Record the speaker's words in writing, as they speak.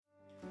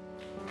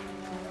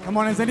Come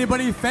on, is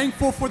anybody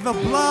thankful for the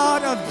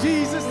blood of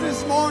Jesus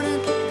this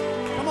morning?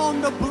 Come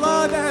on, the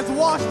blood that has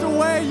washed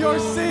away your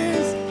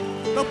sins,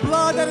 the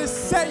blood that has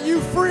set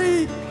you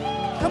free.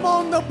 Come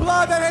on, the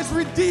blood that has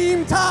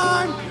redeemed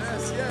time.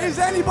 Yes, yes. Is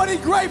anybody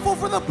grateful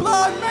for the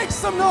blood? Make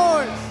some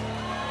noise.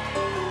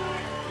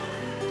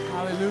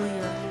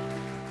 Hallelujah.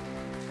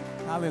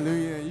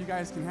 Hallelujah. You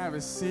guys can have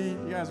a seat.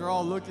 You guys are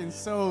all looking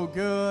so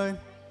good.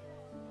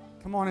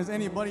 Come on, is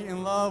anybody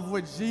in love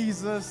with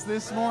Jesus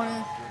this morning?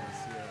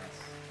 Yes,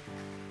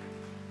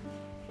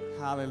 yes.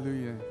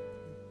 Hallelujah.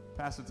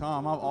 Pastor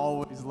Tom, I've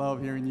always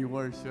loved hearing you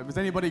worship. Is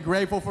anybody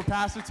grateful for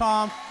Pastor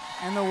Tom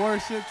and the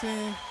worship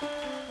team?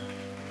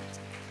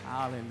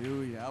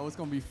 Hallelujah. Oh, it's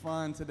going to be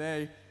fun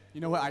today.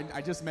 You know what?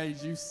 I just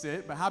made you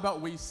sit, but how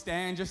about we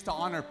stand just to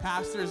honor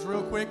pastors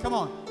real quick? Come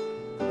on.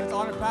 Let's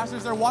honor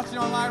pastors. They're watching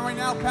online right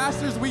now.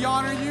 Pastors, we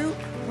honor you.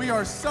 We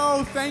are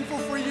so thankful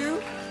for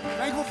you.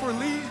 Thankful for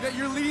that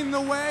you're leading the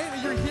way,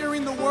 that you're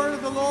hearing the word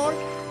of the Lord.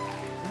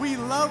 We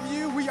love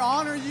you. We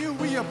honor you.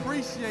 We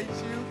appreciate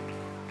you.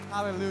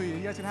 Hallelujah.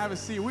 You guys can have a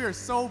seat. We are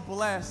so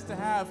blessed to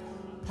have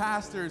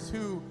pastors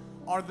who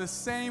are the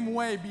same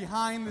way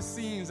behind the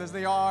scenes as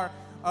they are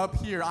up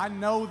here. I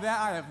know that.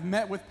 I have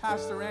met with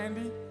Pastor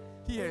Randy.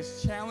 He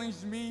has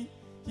challenged me.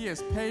 He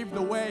has paved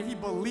the way. He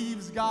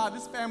believes God.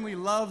 This family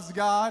loves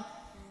God.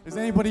 Is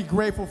anybody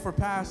grateful for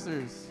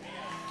pastors?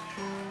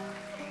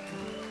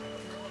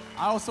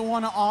 I also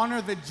want to honor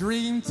the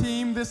dream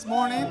team this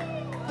morning.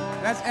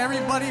 That's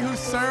everybody who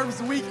serves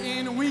week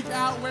in, week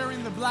out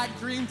wearing the black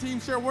dream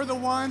team shirt. We're the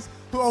ones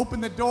who open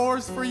the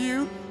doors for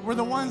you. We're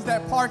the ones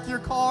that park your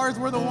cars.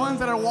 We're the ones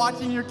that are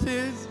watching your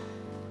kids.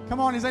 Come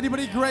on, is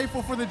anybody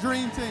grateful for the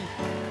dream team?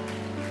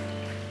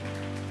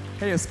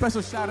 Hey, a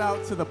special shout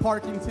out to the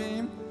parking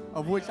team,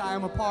 of which I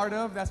am a part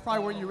of. That's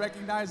probably where you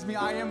recognize me.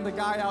 I am the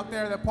guy out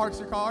there that parks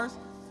your cars.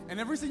 And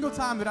every single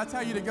time that I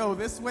tell you to go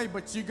this way,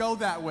 but you go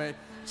that way,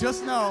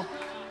 just know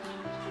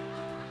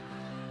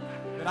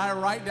that I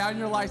write down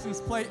your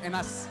license plate and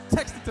I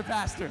text it to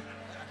Pastor.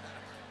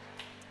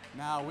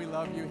 Now, we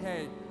love you.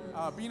 Hey,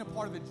 being a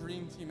part of the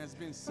dream team has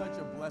been such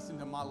a blessing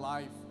to my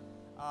life.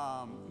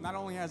 Not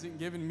only has it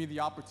given me the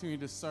opportunity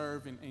to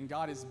serve, and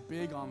God is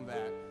big on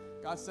that.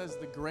 God says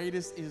the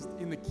greatest is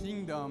in the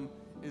kingdom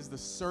is the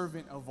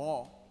servant of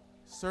all.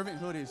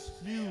 Servanthood is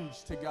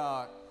huge to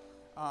God.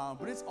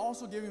 But it's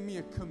also given me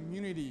a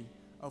community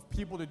of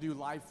people to do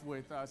life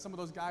with. Some of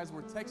those guys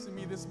were texting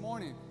me this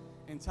morning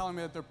and telling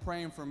me that they're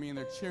praying for me and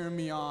they're cheering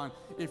me on.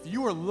 If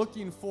you are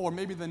looking for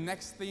maybe the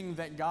next thing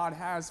that God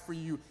has for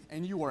you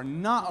and you are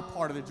not a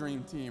part of the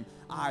dream team,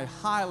 I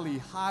highly,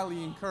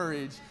 highly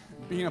encourage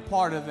being a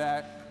part of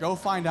that. Go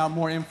find out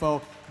more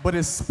info, but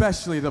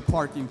especially the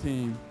parking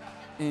team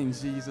in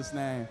Jesus'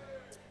 name.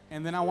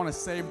 And then I want to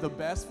save the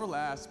best for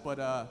last, but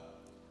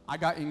I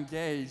got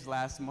engaged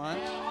last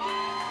month.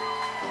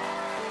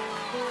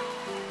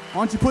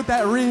 Why don't you put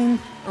that ring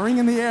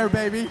in the air,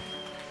 baby?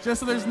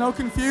 Just so there's no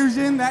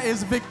confusion, that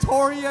is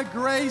Victoria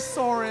Grace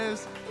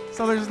Soares.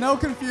 So there's no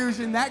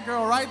confusion. That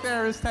girl right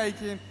there is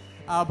taken.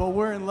 But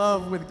we're in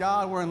love with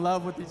God. We're in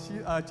love with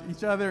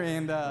each other.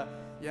 And,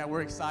 yeah,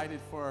 we're excited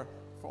for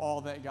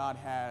all that God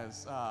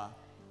has.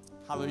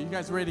 Hallelujah. You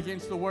guys ready to get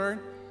into the Word?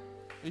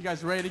 You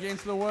guys ready to get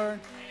into the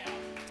Word?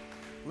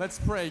 Let's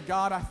pray.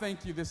 God, I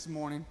thank you this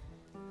morning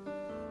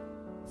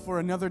for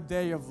another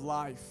day of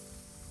life.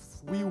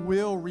 We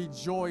will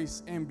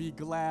rejoice and be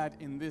glad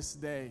in this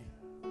day.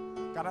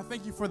 God, I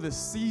thank you for the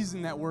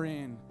season that we're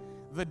in,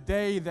 the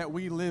day that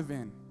we live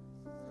in.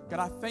 God,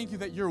 I thank you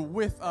that you're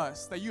with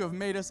us, that you have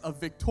made us a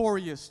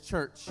victorious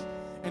church,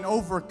 an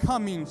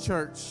overcoming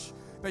church,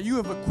 that you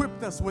have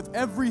equipped us with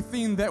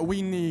everything that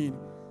we need.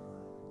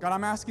 God,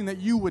 I'm asking that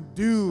you would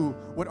do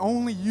what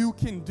only you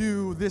can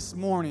do this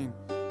morning.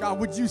 God,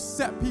 would you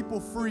set people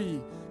free?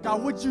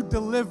 God, would you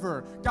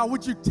deliver? God,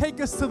 would you take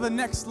us to the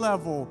next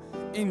level?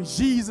 In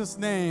Jesus'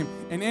 name.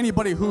 And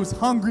anybody who's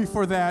hungry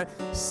for that,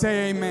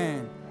 say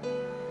amen.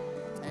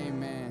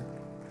 Amen.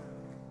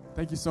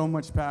 Thank you so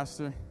much,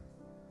 Pastor.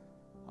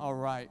 All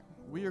right.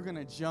 We are going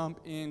to jump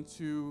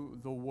into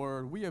the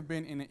Word. We have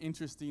been in an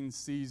interesting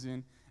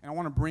season, and I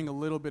want to bring a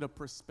little bit of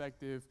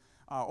perspective.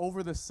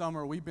 Over the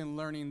summer, we've been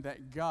learning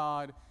that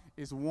God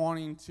is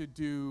wanting to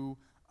do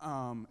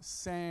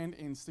sand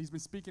and he's been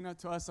speaking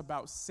to us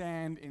about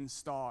sand and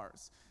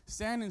stars.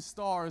 Sand and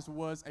stars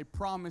was a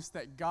promise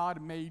that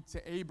God made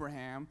to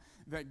Abraham,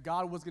 that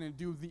God was going to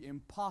do the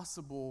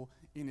impossible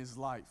in his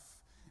life,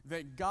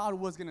 that God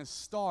was going to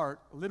start,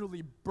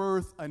 literally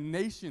birth a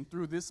nation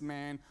through this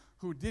man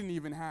who didn't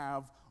even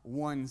have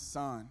one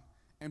son.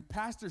 And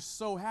Pastor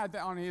So had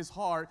that on his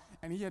heart,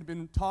 and he had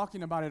been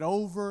talking about it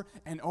over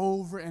and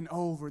over and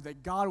over,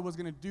 that God was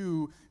going to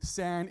do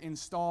sand and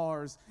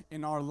stars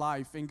in our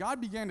life. And God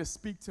began to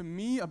speak to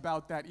me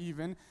about that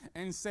even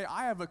and say,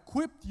 I have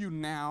equipped you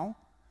now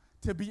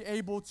to be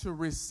able to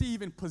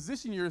receive and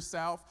position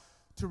yourself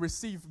to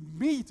receive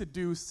me to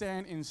do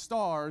sand and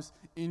stars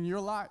in your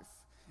life.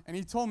 And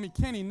he told me,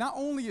 Kenny, not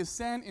only is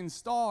sand and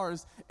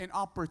stars an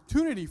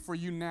opportunity for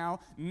you now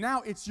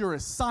it's your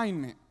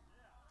assignment.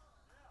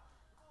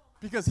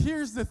 Because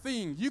here's the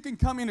thing. You can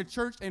come into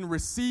church and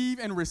receive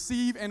and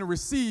receive and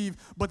receive,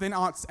 but then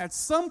at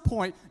some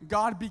point,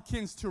 God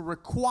begins to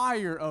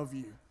require of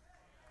you.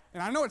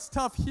 And I know it's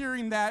tough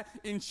hearing that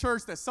in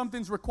church, that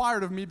something's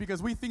required of me,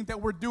 because we think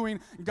that we're doing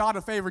God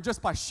a favor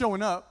just by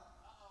showing up.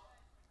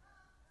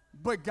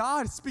 But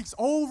God speaks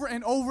over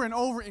and over and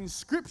over in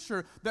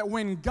Scripture that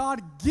when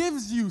God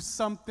gives you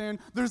something,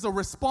 there's a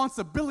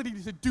responsibility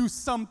to do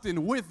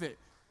something with it.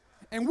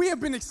 And we have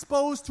been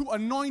exposed to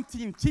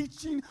anointing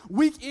teaching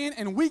week in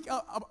and week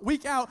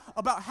out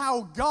about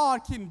how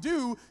God can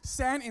do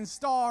sand and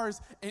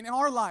stars in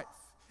our life.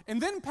 And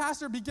then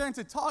Pastor began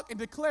to talk and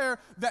declare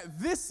that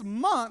this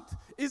month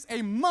is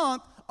a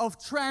month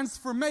of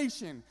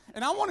transformation.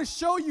 And I want to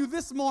show you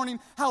this morning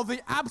how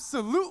they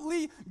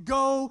absolutely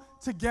go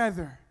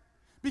together.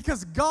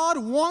 Because God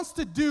wants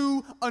to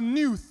do a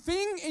new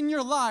thing in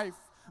your life,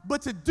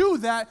 but to do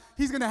that,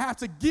 He's going to have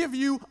to give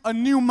you a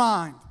new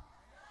mind.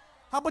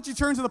 How about you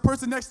turn to the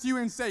person next to you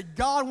and say,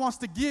 God wants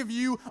to give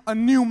you a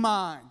new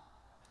mind.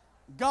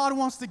 God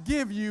wants to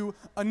give you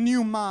a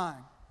new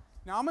mind.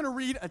 Now, I'm going to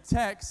read a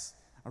text.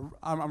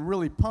 I'm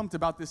really pumped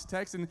about this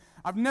text, and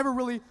I've never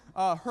really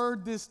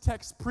heard this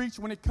text preached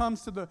when it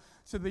comes to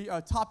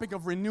the topic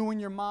of renewing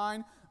your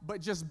mind,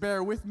 but just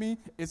bear with me.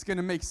 It's going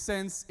to make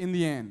sense in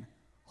the end,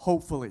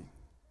 hopefully.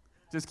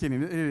 Just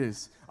kidding. It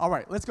is. All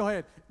right, let's go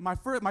ahead.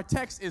 My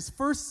text is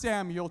 1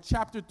 Samuel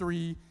chapter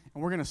 3,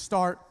 and we're going to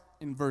start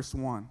in verse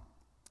 1.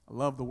 I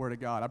love the Word of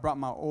God. I brought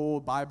my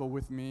old Bible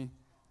with me.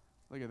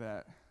 Look at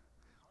that.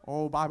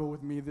 Old Bible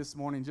with me this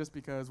morning just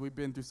because we've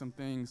been through some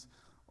things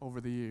over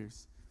the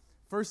years.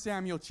 1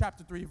 Samuel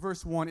chapter 3,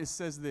 verse 1, it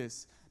says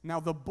this. Now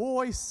the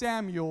boy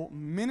Samuel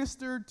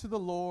ministered to the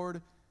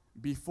Lord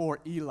before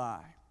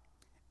Eli,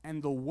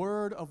 and the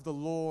word of the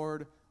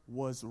Lord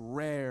was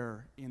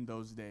rare in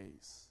those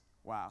days.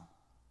 Wow.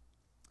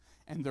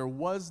 And there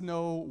was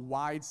no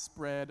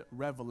widespread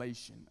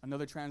revelation.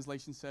 Another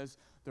translation says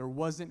there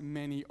wasn't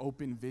many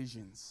open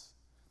visions.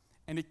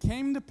 And it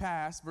came to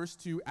pass, verse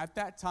 2, at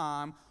that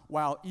time,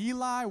 while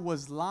Eli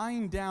was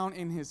lying down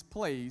in his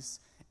place,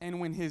 and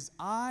when his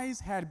eyes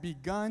had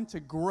begun to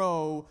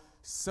grow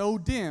so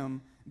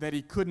dim that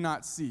he could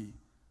not see.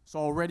 So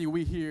already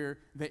we hear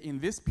that in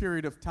this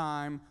period of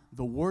time,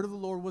 the word of the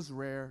Lord was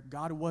rare.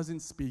 God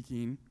wasn't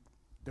speaking.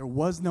 There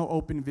was no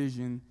open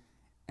vision.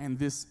 And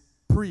this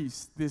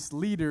priest, this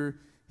leader,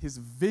 his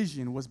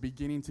vision was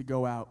beginning to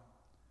go out.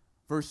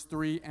 Verse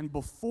 3, and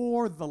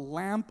before the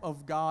lamp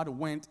of God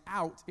went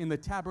out in the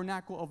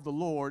tabernacle of the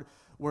Lord,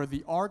 where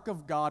the ark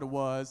of God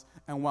was,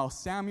 and while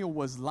Samuel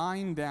was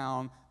lying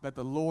down, that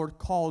the Lord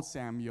called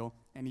Samuel,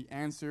 and he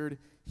answered,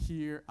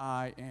 here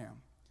I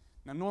am.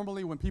 Now,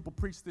 normally when people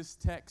preach this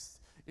text,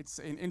 it's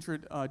an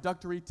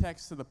introductory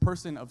text to the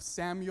person of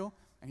Samuel,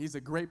 and he's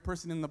a great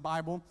person in the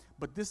Bible.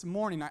 But this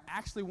morning, I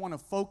actually want to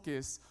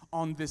focus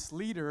on this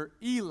leader,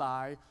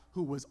 Eli,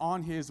 who was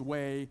on his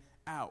way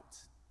out.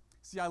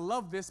 See, I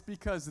love this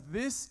because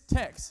this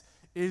text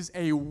is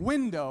a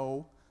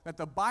window that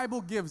the Bible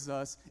gives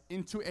us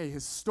into a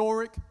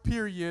historic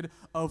period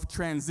of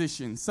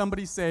transition.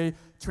 Somebody say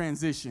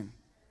transition.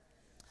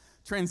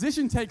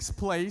 Transition takes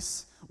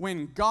place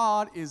when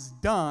God is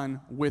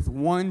done with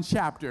one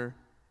chapter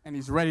and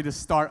he's ready to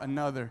start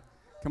another.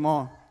 Come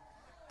on.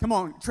 Come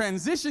on.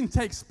 Transition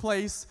takes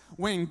place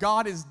when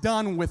God is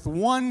done with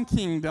one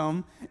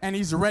kingdom and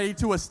he's ready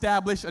to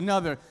establish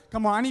another.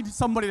 Come on, I need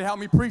somebody to help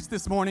me preach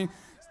this morning.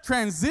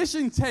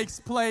 Transition takes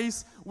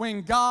place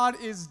when God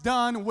is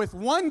done with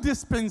one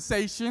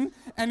dispensation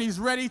and he's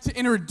ready to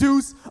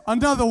introduce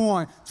another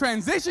one.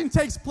 Transition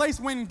takes place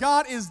when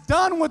God is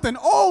done with an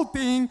old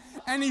thing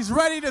and he's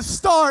ready to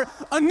start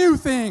a new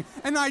thing.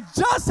 And I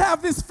just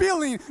have this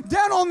feeling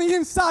down on the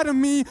inside of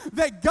me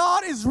that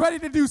God is ready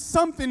to do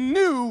something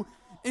new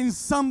in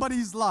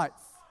somebody's life.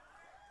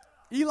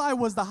 Eli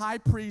was the high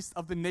priest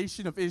of the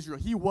nation of Israel.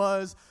 He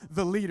was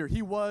the leader.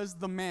 He was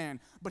the man.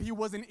 But he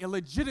was an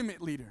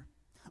illegitimate leader.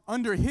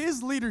 Under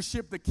his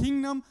leadership, the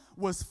kingdom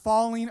was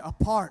falling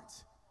apart.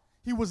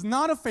 He was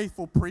not a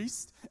faithful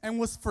priest and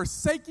was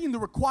forsaking the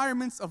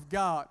requirements of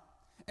God.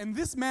 And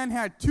this man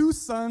had two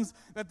sons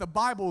that the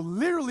Bible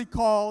literally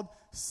called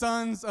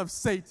sons of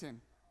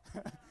Satan.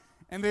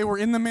 And they were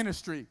in the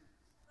ministry.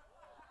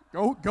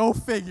 Go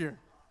figure.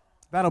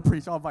 That'll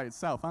preach all by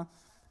itself, huh?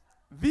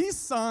 These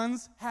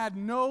sons had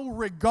no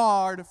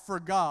regard for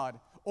God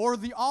or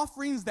the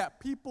offerings that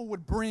people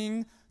would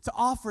bring to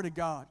offer to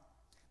God.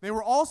 They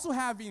were also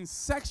having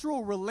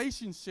sexual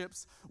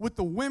relationships with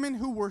the women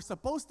who were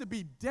supposed to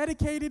be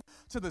dedicated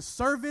to the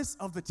service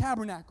of the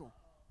tabernacle.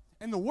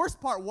 And the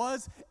worst part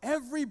was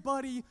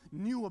everybody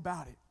knew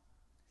about it.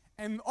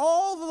 And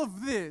all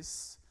of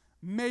this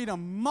made a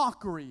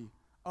mockery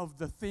of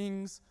the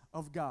things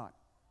of God.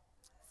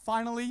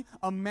 Finally,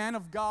 a man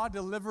of God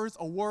delivers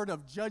a word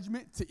of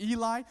judgment to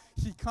Eli.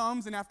 He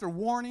comes, and after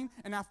warning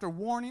and after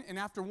warning and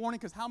after warning,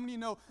 because how many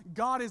know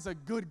God is a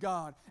good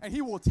God, and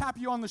he will tap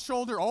you on the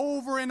shoulder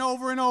over and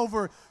over and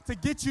over to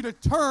get you to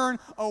turn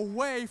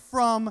away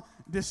from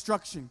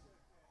destruction.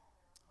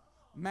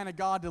 man of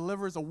God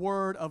delivers a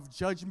word of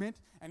judgment,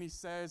 and he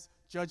says,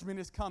 judgment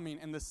is coming,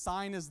 and the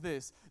sign is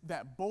this,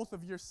 that both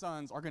of your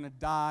sons are going to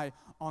die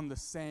on the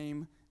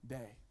same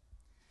day.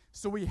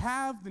 So we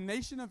have the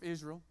nation of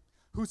Israel,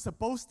 who's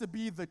supposed to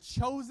be the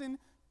chosen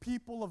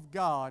people of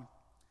God,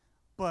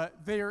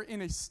 but they are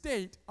in a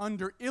state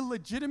under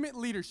illegitimate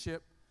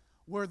leadership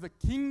where the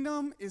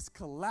kingdom is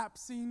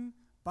collapsing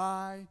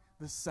by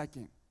the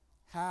second.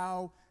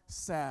 How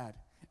sad.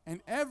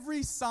 And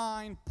every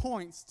sign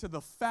points to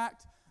the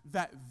fact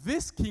that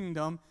this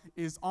kingdom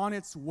is on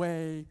its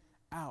way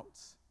out.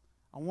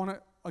 I want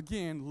to,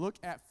 again, look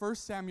at 1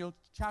 Samuel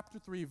chapter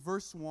 3,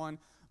 verse 1.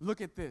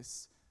 Look at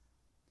this.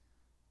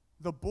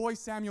 The boy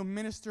Samuel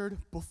ministered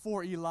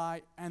before Eli,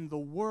 and the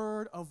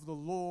word of the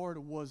Lord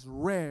was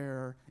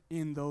rare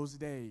in those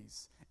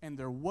days, and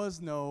there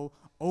was no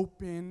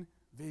open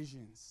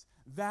visions.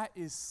 That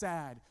is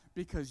sad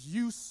because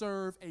you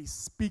serve a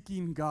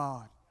speaking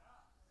God.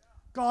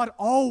 God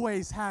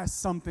always has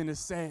something to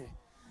say.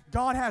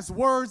 God has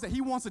words that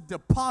he wants to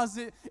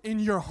deposit in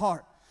your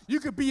heart. You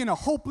could be in a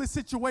hopeless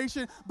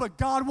situation, but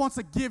God wants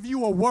to give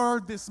you a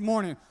word this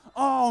morning.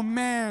 Oh,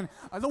 man.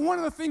 One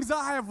of the things that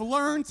I have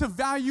learned to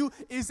value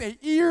is an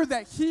ear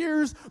that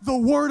hears the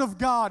word of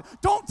God.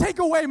 Don't take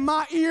away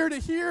my ear to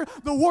hear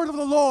the word of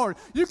the Lord.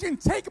 You can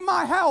take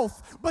my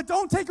health, but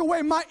don't take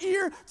away my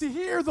ear to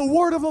hear the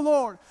word of the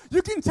Lord.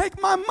 You can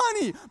take my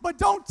money, but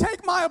don't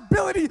take my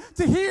ability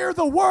to hear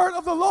the word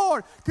of the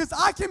Lord, because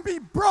I can be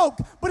broke,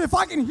 but if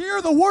I can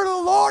hear the word of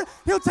the Lord,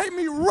 he'll take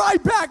me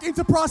right back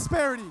into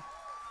prosperity.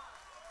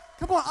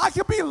 Come on, I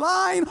could be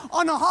lying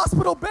on a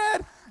hospital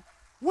bed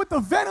with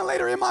the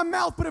ventilator in my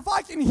mouth, but if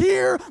I can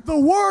hear the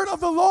word of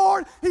the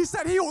Lord, he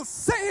said he will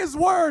say his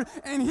word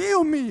and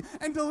heal me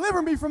and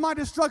deliver me from my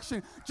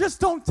destruction. Just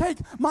don't take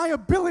my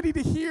ability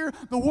to hear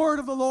the word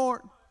of the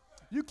Lord.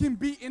 You can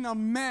be in a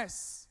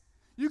mess.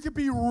 You could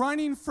be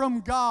running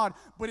from God,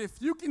 but if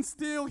you can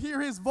still hear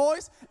his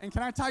voice, and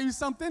can I tell you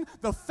something?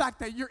 The fact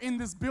that you're in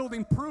this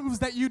building proves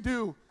that you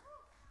do.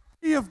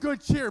 Be of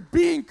good cheer.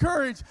 Be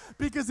encouraged,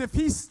 because if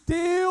he's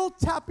still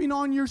tapping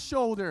on your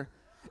shoulder,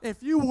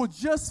 if you will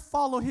just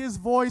follow his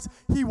voice,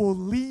 he will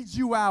lead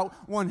you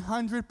out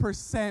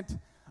 100%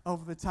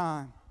 of the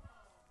time.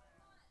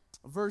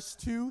 Verse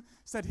 2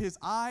 said his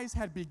eyes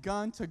had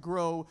begun to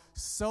grow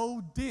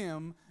so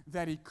dim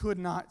that he could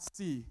not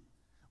see,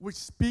 which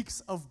speaks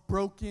of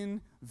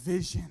broken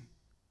vision.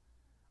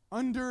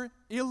 Under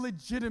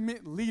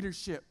illegitimate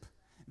leadership,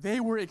 they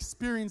were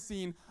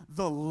experiencing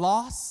the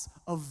loss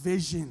of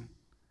vision.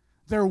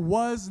 There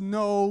was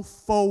no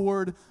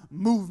forward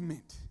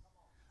movement.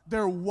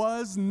 There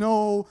was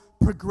no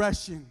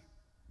progression.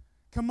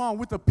 Come on,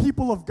 with the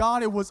people of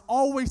God, it was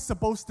always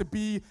supposed to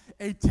be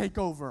a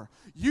takeover.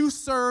 You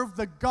serve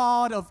the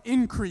God of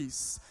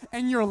increase,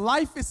 and your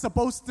life is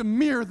supposed to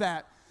mirror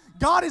that.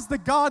 God is the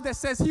God that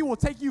says he will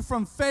take you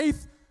from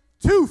faith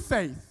to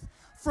faith,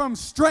 from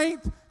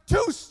strength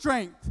to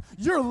strength.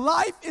 Your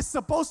life is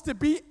supposed to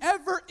be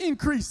ever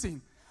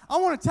increasing. I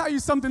want to tell you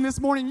something this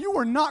morning. You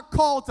are not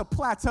called to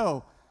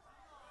plateau.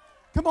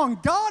 Come on,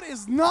 God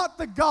is not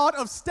the God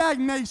of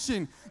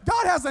stagnation.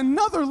 God has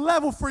another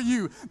level for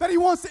you that he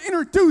wants to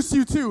introduce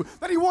you to,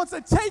 that he wants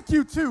to take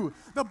you to.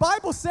 The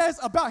Bible says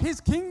about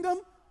his kingdom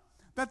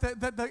that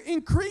the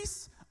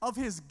increase of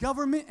his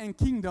government and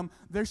kingdom,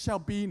 there shall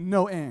be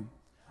no end.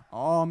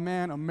 Oh,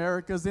 man,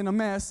 America's in a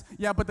mess.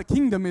 Yeah, but the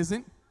kingdom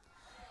isn't.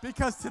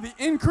 Because to the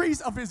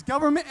increase of his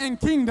government and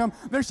kingdom,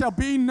 there shall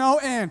be no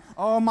end.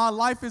 Oh, my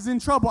life is in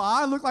trouble.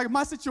 I look like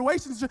my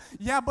situation's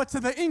yeah, but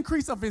to the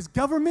increase of his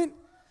government,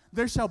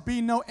 there shall be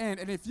no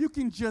end. And if you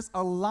can just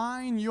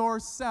align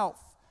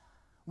yourself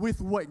with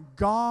what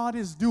God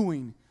is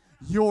doing,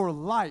 your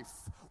life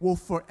will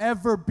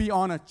forever be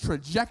on a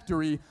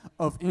trajectory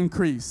of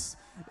increase.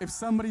 If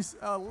somebody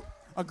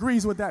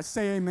agrees with that,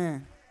 say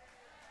amen.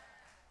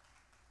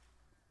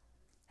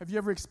 Have you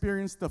ever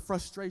experienced the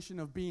frustration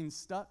of being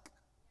stuck?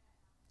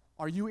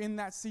 Are you in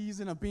that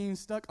season of being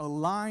stuck?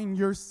 Align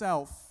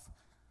yourself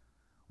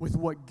with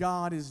what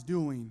God is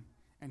doing,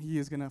 and he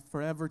is going to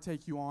forever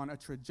take you on a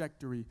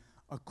trajectory,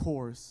 a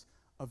course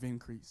of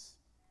increase.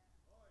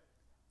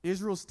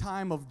 Israel's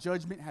time of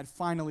judgment had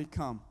finally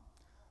come.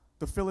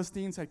 The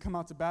Philistines had come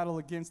out to battle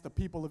against the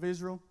people of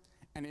Israel,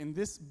 and in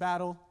this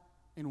battle,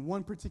 in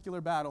one particular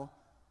battle,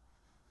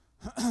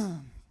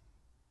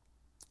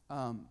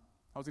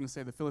 I was going to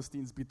say the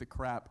Philistines beat the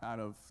crap out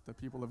of the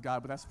people of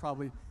God, but that's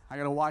probably, I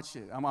got to watch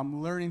it.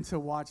 I'm learning to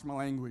watch my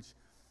language.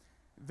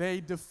 They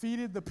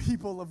defeated the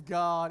people of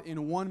God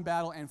in one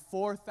battle, and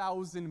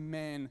 4,000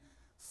 men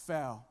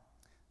fell.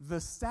 The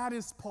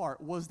saddest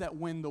part was that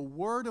when the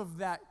word of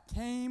that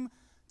came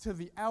to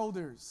the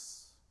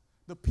elders,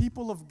 the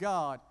people of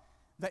God,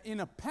 that in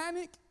a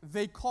panic,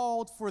 they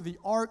called for the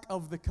Ark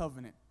of the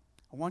Covenant.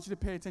 I want you to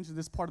pay attention to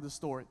this part of the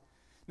story.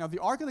 Now, the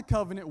Ark of the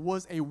Covenant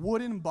was a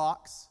wooden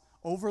box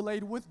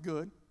overlaid with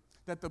good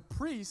that the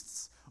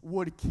priests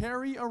would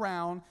carry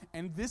around,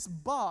 and this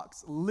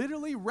box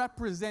literally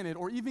represented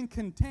or even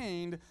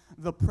contained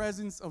the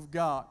presence of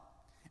God.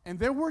 And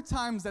there were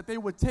times that they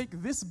would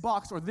take this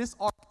box or this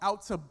ark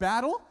out to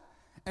battle,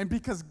 and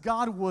because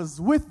God was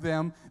with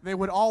them, they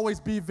would always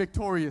be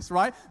victorious,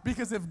 right?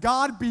 Because if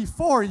God be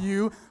for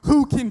you,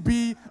 who can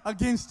be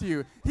against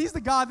you? He's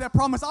the God that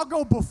promised, I'll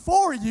go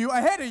before you,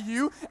 ahead of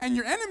you, and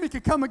your enemy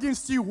could come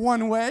against you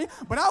one way,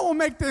 but I will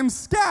make them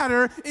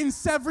scatter in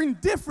 7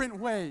 different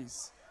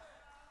ways.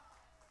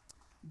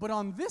 But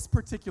on this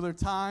particular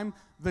time,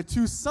 the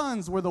 2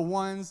 sons were the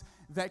ones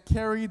that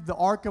carried the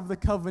Ark of the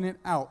Covenant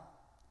out.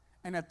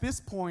 And at this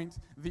point,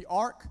 the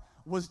Ark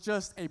was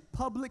just a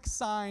public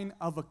sign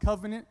of a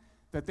covenant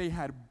that they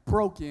had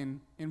broken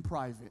in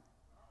private.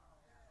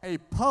 A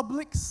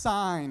public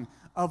sign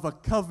of a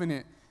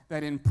covenant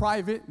that in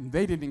private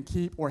they didn't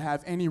keep or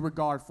have any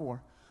regard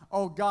for.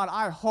 Oh God,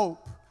 I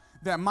hope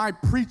that my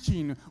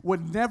preaching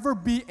would never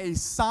be a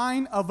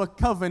sign of a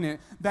covenant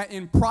that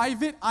in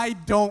private I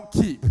don't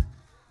keep.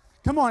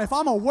 Come on, if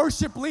I'm a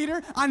worship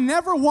leader, I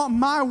never want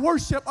my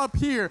worship up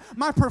here,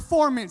 my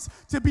performance,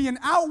 to be an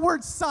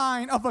outward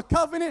sign of a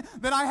covenant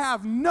that I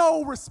have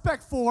no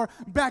respect for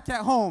back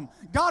at home.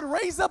 God,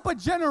 raise up a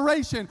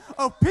generation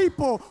of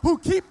people who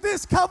keep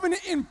this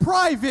covenant in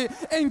private,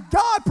 and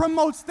God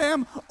promotes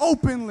them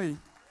openly.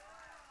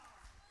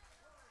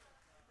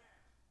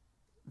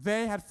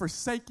 They had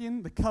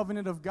forsaken the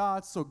covenant of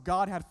God, so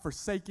God had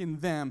forsaken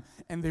them,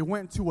 and they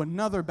went to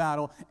another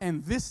battle,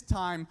 and this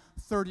time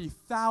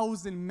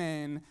 30,000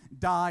 men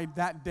died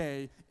that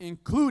day,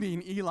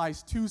 including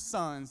Eli's 2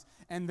 sons,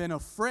 and then a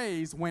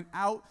phrase went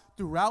out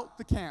throughout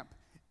the camp,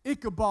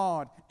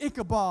 Ichabod,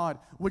 Ichabod,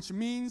 which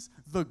means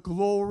the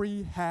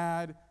glory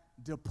had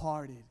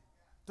departed.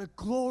 The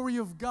glory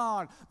of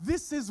God.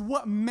 This is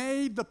what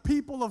made the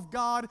people of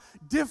God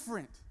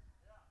different.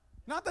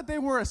 Not that they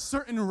were a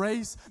certain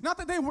race, not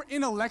that they were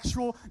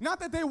intellectual,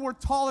 not that they were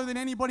taller than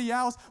anybody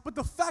else, but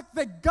the fact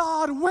that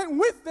God went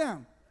with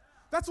them.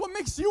 That's what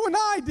makes you and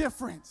I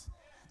different.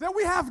 That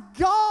we have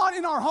God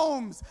in our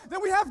homes,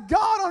 that we have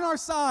God on our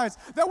sides,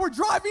 that we're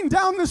driving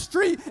down the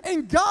street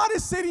and God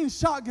is sitting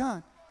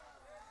shotgun.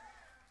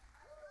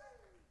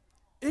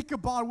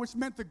 Ichabod, which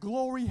meant the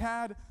glory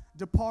had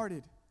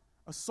departed.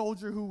 A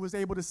soldier who was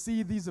able to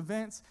see these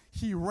events,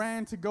 he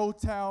ran to go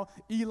tell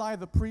Eli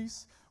the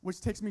priest, which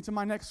takes me to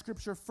my next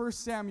scripture, 1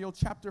 Samuel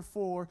chapter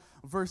 4,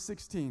 verse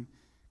 16.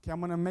 Okay, I'm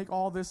going to make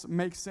all this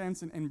make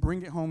sense and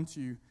bring it home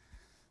to you.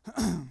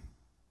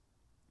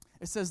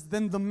 It says,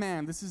 then the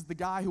man, this is the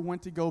guy who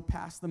went to go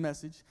pass the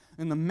message,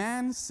 and the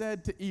man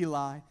said to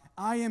Eli,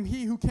 I am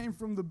he who came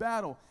from the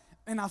battle,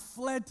 and I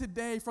fled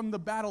today from the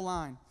battle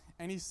line.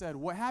 And he said,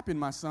 what happened,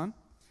 my son?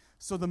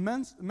 So the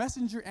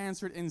messenger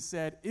answered and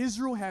said,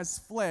 Israel has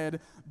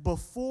fled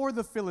before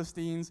the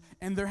Philistines,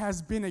 and there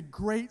has been a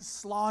great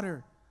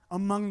slaughter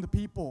among the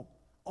people.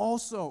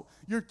 Also,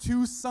 your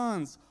 2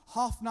 sons,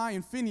 Hophni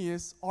and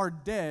Phinehas, are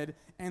dead,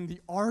 and the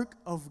ark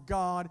of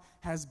God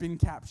has been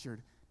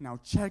captured. Now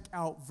check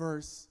out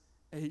verse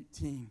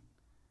 18.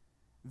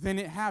 Then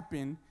it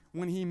happened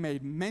when he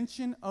made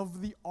mention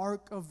of the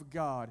ark of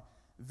God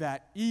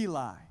that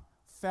Eli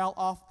fell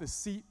off the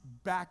seat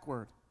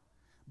backward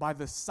by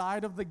the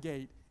side of the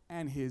gate,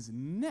 and his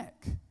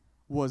neck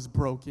was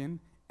broken,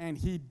 and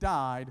he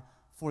died,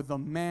 for the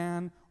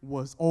man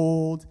was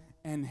old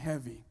and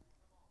heavy.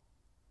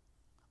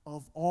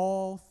 Of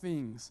all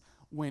things,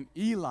 when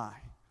Eli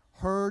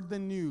heard the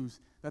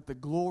news that the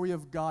glory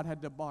of God had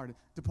departed,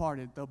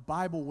 the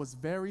Bible was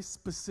very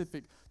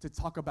specific to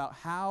talk about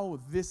how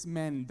this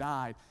man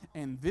died.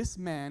 And this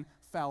man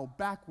fell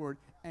backward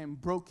and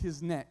broke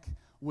his neck,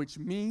 which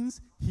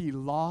means he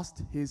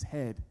lost his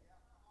head.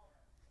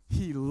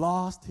 He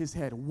lost his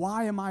head.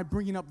 Why am I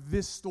bringing up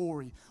this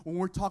story when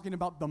we're talking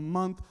about the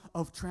month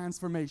of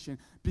transformation?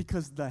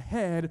 Because the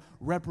head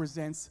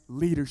represents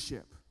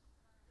leadership.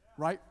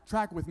 Right?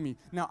 Track with me.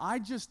 Now, I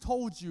just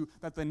told you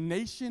that the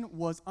nation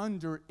was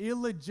under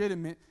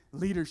illegitimate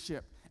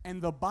leadership.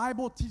 And the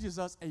Bible teaches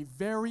us a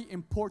very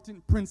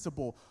important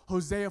principle.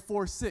 Hosea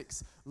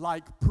 4:6,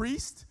 like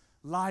priest,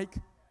 like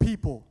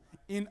people.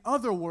 In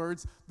other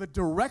words, the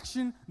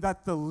direction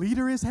that the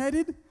leader is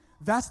headed,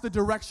 that's the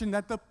direction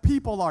that the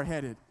people are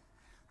headed.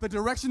 The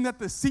direction that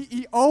the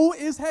CEO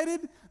is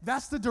headed,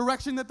 that's the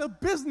direction that the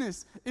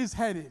business is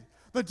headed.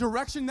 The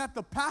direction that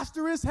the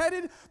pastor is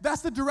headed,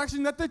 that's the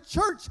direction that the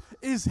church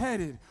is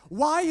headed.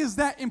 Why is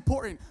that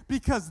important?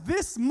 Because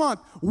this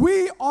month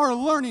we are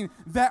learning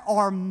that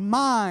our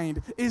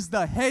mind is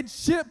the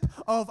headship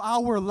of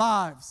our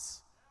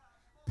lives.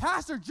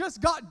 Pastor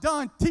just got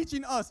done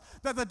teaching us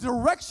that the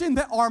direction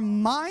that our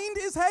mind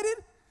is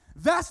headed,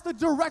 that's the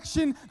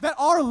direction that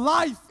our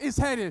life is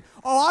headed.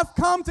 Oh, I've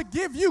come to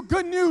give you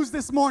good news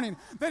this morning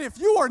that if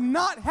you are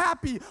not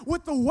happy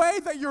with the way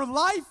that your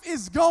life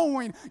is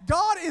going,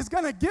 God is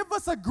going to give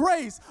us a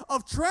grace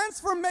of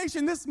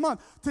transformation this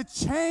month to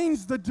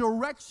change the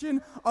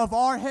direction of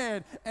our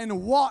head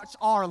and watch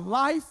our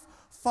life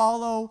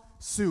follow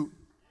suit.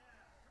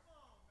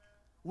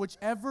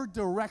 Whichever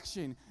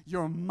direction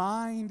your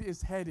mind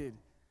is headed,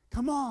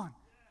 come on,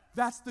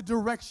 that's the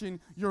direction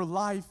your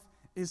life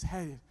is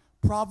headed.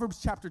 Proverbs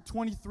chapter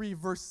 23,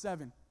 verse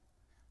 7.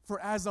 For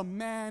as a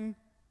man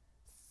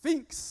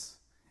thinks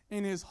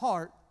in his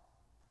heart,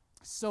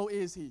 so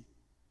is he.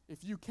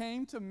 If you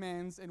came to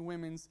men's and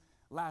women's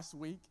last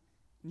week,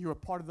 and you were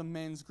part of the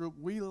men's group,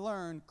 we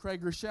learned,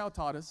 Craig Rochelle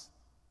taught us,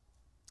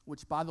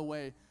 which, by the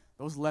way,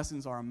 those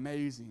lessons are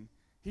amazing.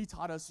 He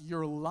taught us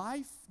your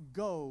life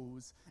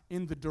goes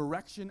in the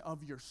direction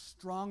of your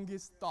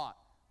strongest thought.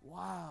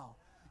 Wow.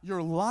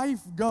 Your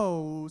life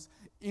goes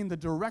in the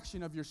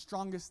direction of your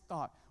strongest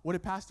thought. What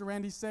did Pastor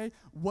Randy say?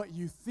 What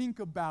you think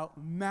about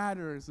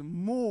matters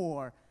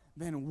more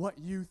than what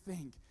you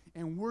think.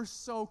 And we're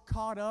so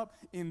caught up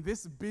in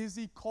this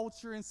busy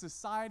culture and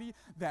society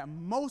that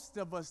most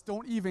of us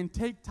don't even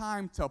take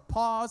time to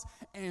pause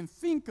and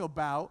think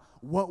about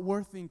what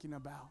we're thinking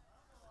about.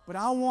 But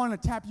I want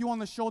to tap you on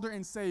the shoulder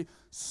and say,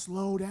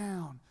 slow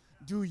down.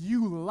 Do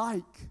you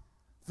like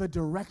the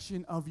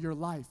direction of your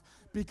life?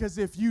 Because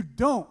if you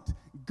don't,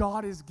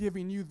 God is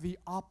giving you the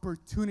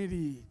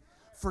opportunity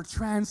for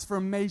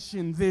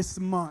transformation this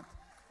month.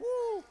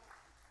 Woo.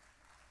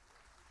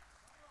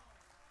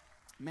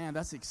 Man,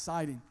 that's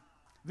exciting.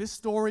 This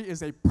story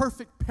is a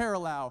perfect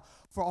parallel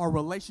for our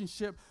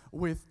relationship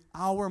with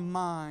our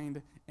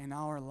mind and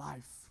our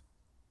life.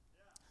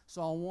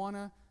 So I want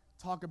to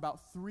talk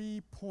about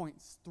 3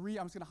 points. I'm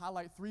just going to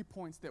highlight 3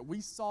 points that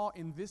we saw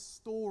in this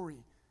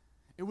story.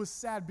 It was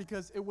sad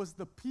because it was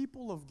the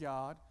people of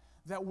God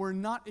that were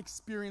not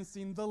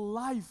experiencing the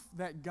life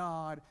that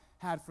God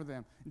had for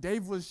them.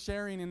 Dave was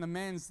sharing in the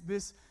men's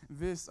this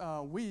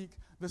week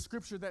the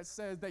scripture that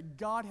says that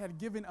God had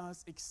given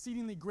us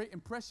exceedingly great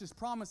and precious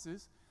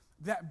promises,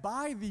 that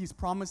by these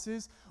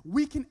promises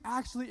we can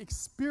actually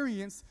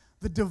experience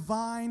the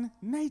divine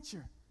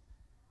nature.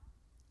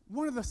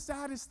 One of the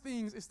saddest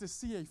things is to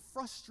see a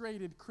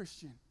frustrated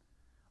Christian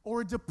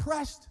or a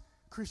depressed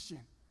Christian.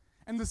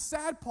 And the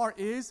sad part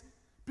is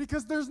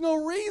because there's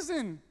no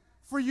reason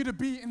for you to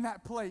be in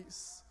that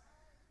place.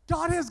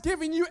 God has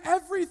given you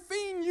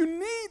everything you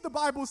need, the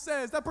Bible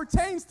says, that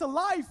pertains to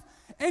life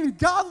and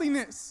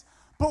godliness.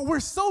 But we're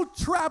so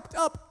trapped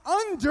up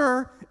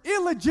under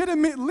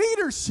illegitimate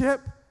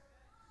leadership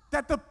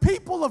that the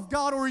people of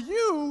God or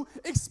you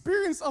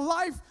experience a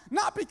life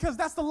not because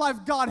that's the life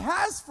God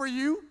has for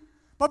you,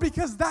 but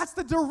because that's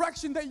the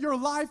direction that your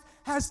life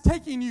has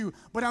taken you.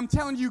 But I'm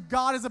telling you,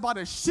 God is about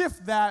to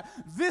shift that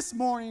this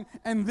morning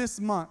and this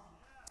month.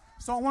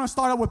 So I want to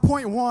start out with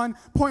point one.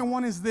 Point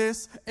one is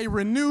this: a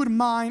renewed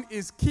mind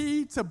is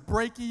key to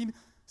breaking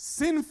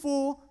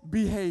sinful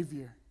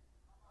behavior.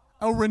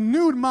 A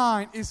renewed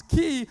mind is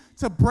key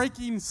to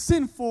breaking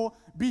sinful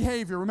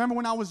behavior. Remember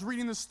when I was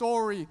reading the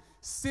story,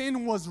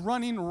 sin was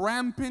running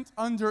rampant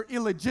under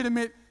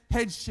illegitimate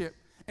headship.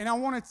 And I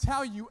want to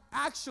tell you,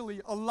 actually,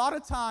 a lot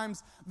of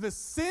times, the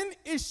sin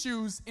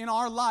issues in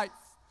our life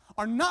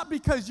are not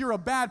because you're a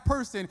bad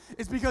person.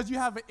 It's because you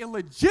have an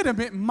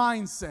illegitimate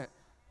mindset.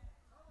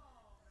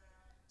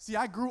 See,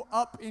 I grew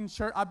up in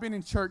church. I've been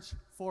in church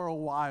for a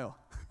while.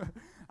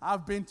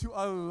 I've been to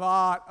a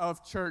lot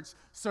of church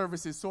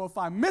services. So if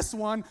I miss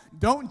one,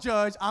 don't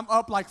judge. I'm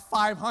up like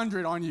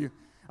 500 on you,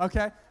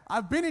 okay?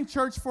 I've been in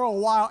church for a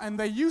while, and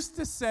they used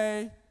to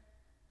say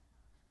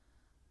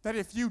that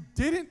if you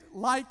didn't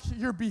like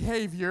your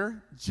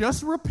behavior,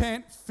 just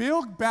repent,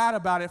 feel bad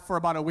about it for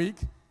about a week,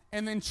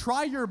 and then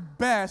try your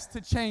best to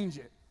change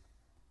it.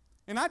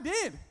 And I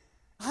did.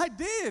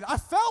 I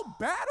felt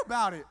bad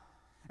about it.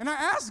 And I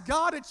asked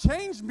God to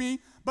change me,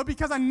 but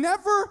because I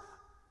never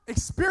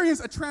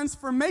experienced a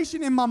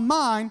transformation in my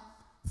mind,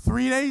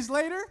 3 days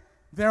later,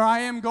 there I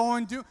am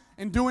going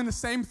and doing the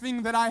same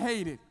thing that I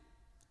hated.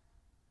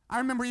 I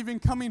remember even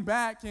coming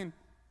back and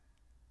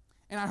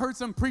I heard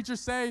some preacher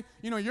say,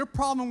 your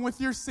problem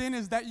with your sin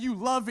is that you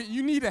love it.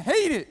 You need to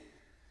hate it.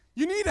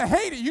 You need to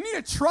hate it. You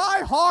need to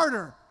try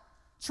harder.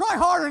 Try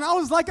harder. And I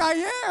was like, I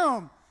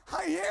am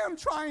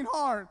trying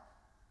hard.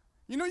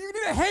 You need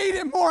to hate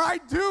it more. I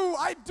do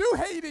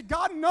hate it.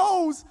 God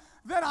knows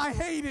that I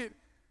hate it.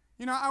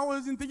 I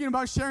wasn't thinking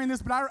about sharing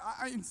this, but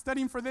in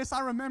studying for this,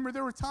 I remember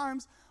there were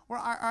times where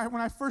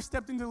when I first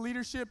stepped into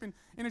leadership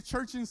in a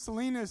church in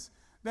Salinas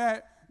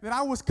that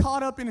I was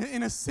caught up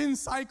in a sin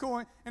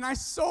cycle, and I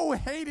so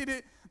hated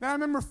it that I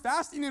remember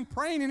fasting and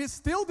praying, and it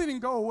still didn't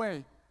go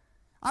away.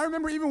 I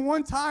remember even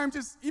one time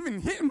just even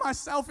hitting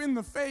myself in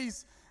the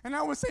face, and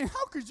I was saying,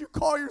 how could you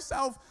call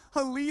yourself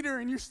a leader,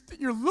 and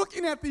you're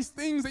looking at these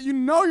things that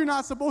you're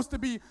not supposed to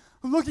be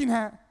looking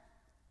at?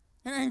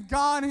 And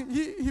God,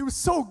 he was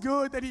so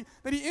good that he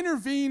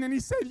intervened, and he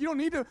said, you don't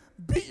need to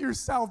beat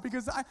yourself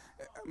because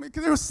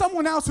there was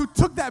someone else who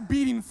took that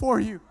beating for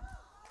you.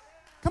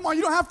 Come on,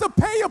 you don't have to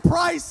pay a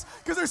price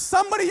because there's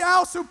somebody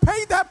else who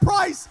paid that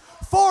price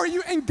for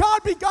you. And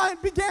God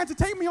began to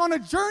take me on a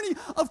journey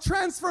of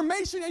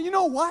transformation. And you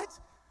know what?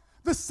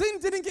 The sin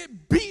didn't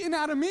get beaten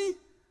out of me.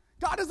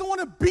 God doesn't want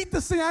to beat the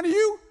sin out of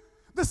you.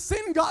 The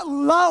sin got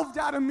loved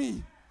out of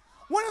me.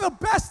 One of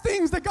the best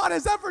things that God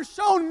has ever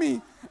shown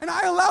me, and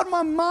I allowed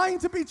my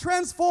mind to be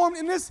transformed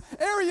in this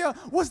area,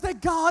 was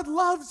that God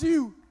loves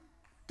you.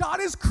 God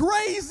is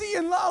crazy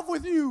in love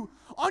with you.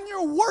 On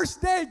your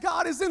worst day,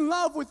 God is in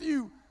love with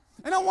you.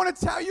 And I want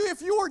to tell you,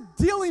 if you are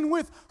dealing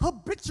with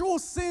habitual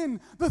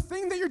sin, the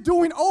thing that you're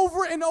doing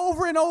over and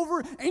over and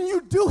over, and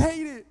you do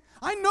hate it,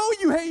 I know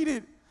you hate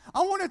it,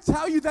 I want to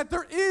tell you that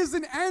there is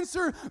an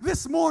answer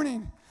this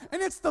morning.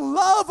 And it's the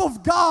love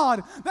of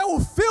God that will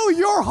fill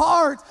your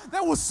heart,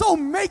 that will so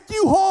make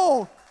you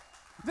whole,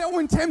 that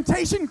when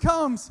temptation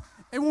comes,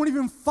 it won't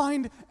even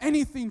find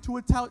anything to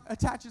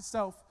attach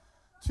itself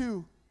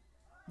to.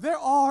 There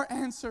are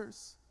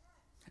answers.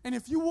 And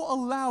if you will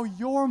allow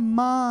your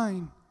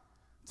mind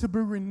to be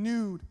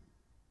renewed,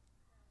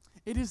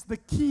 it is the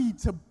key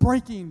to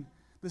breaking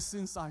the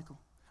sin cycle.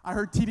 I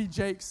heard T.D.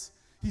 Jakes,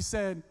 he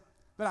said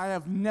that I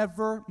have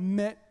never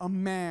met a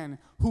man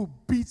who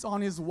beats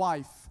on his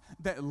wife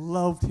that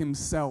loved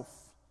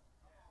himself.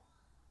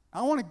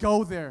 I want to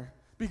go there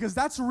because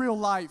that's real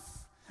life.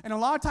 And a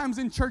lot of times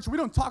in church, we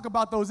don't talk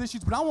about those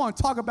issues, but I want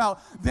to talk about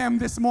them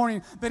this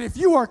morning. That if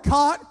you are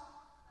caught,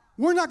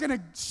 we're not going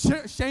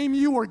to shame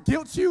you or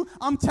guilt you.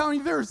 I'm telling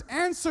you, there's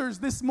answers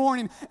this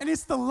morning, and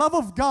it's the love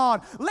of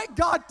God. Let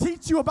God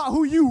teach you about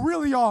who you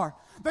really are.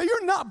 That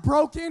you're not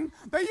broken,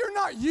 that you're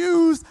not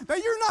used,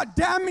 that you're not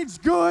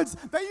damaged goods,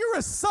 that you're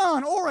a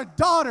son or a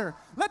daughter.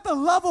 Let the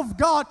love of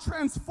God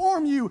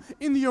transform you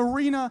in the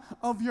arena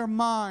of your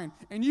mind,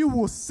 and you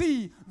will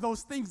see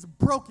those things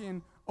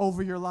broken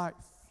over your life.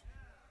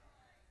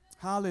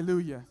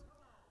 Hallelujah.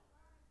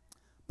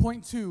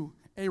 Point 2,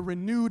 a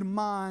renewed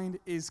mind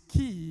is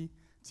key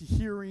to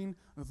hearing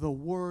the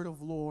word of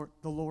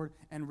the Lord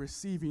and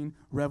receiving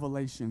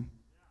revelation.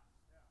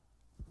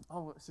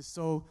 Oh, this is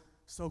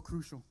so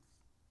crucial.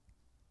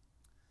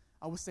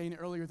 I was saying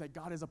earlier that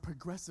God is a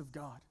progressive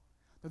God,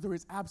 that there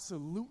is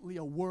absolutely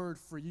a word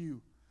for you,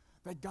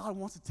 that God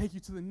wants to take you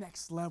to the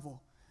next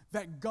level,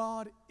 that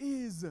God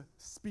is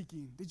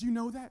speaking. Did you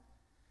know that?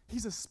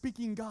 He's a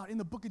speaking God. In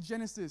the book of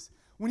Genesis,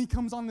 when he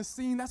comes on the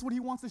scene, that's what he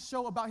wants to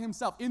show about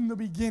himself in the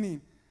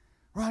beginning,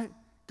 right?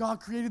 God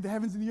created the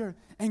heavens and the earth,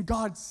 and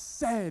God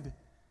said,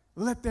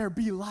 let there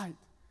be light.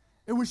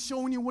 It was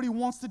showing you what he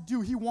wants to do.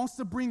 He wants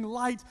to bring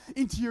light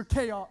into your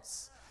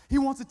chaos. He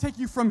wants to take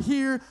you from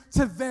here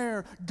to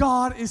there.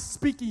 God is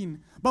speaking.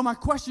 But my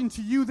question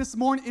to you this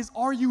morning is,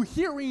 are you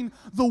hearing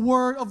the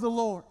word of the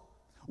Lord?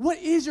 What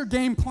is your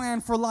game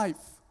plan for life?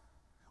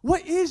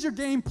 What is your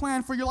game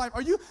plan for your life?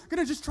 Are you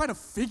going to just try to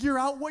figure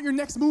out what your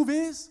next move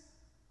is?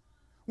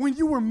 When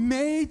you were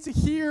made to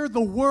hear the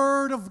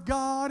word of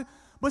God,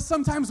 but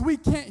sometimes we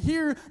can't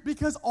hear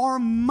because our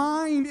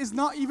mind is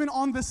not even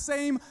on the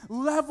same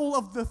level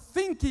of the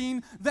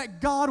thinking that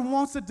God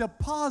wants to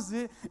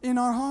deposit in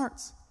our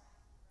hearts.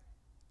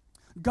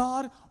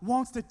 God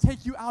wants to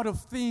take you out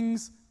of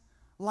things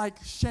like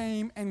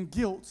shame and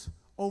guilt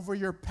over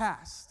your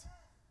past.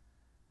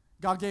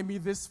 God gave me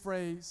this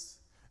phrase,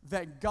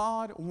 that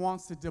God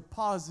wants to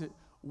deposit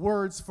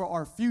words for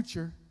our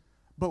future,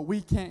 but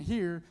we can't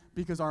hear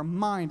because our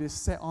mind is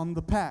set on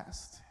the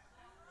past.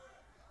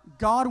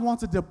 God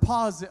wants to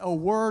deposit a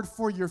word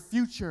for your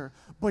future,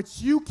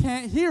 but you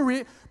can't hear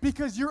it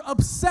because you're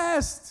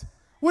obsessed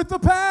with the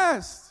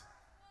past.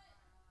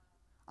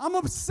 I'm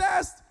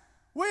obsessed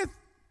with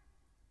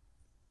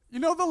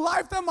the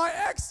life that my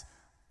ex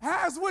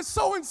has with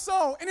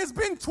so-and-so, and it's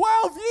been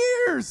 12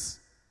 years.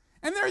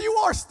 And there you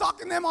are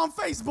stalking them on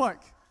Facebook.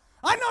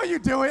 I know you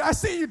do it. I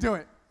see you do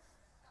it.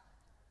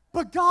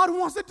 But God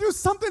wants to do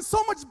something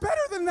so much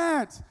better than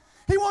that.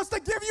 He wants to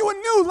give you a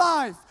new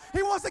life.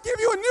 He wants to give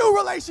you a new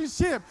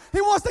relationship.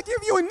 He wants to give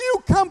you a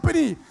new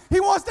company. He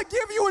wants to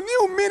give you a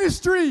new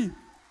ministry.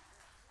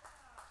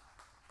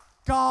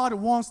 God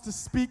wants to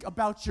speak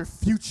about your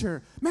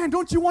future. Man,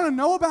 don't you want to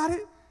know about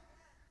it?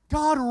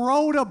 God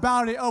wrote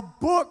about it, a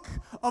book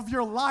of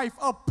your life,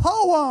 a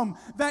poem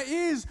that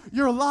is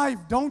your life.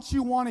 Don't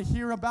you want to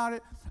hear about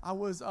it? I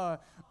was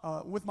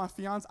with my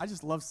fiance. I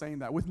just love saying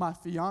that. With my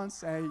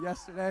fiance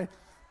yesterday.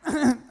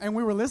 And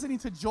we were listening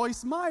to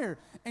Joyce Meyer.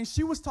 And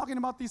she was talking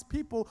about these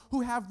people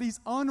who have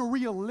these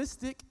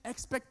unrealistic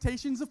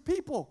expectations of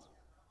people.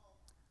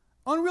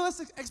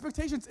 Unrealistic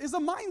expectations is a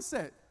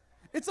mindset.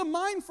 It's a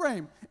mind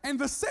frame. And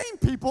the same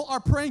people are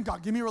praying,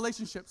 God, give me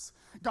relationships.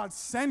 God,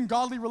 send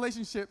godly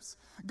relationships.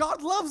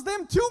 God loves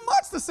them too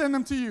much to send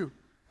them to you.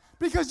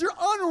 Because your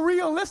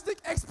unrealistic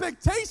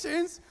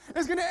expectations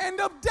is going to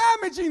end up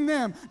damaging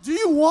them. Do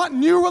you want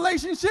new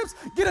relationships?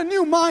 Get a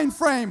new mind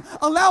frame.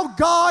 Allow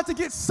God to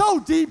get so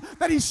deep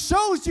that he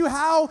shows you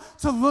how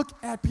to look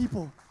at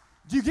people.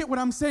 Do you get what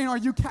I'm saying? Are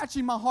you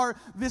catching my heart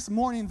this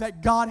morning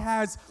that God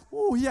has,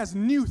 he has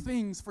new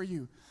things for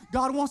you.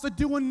 God wants to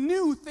do a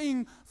new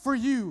thing for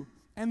you.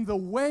 And the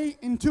way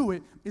into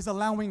it is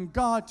allowing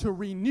God to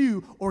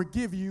renew or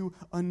give you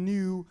a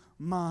new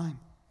mind.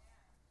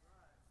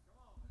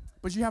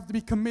 But you have to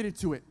be committed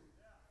to it.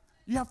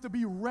 You have to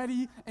be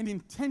ready and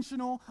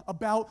intentional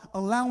about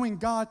allowing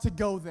God to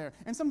go there.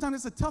 And sometimes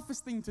it's the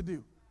toughest thing to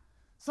do.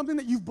 Something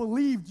that you've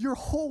believed your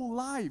whole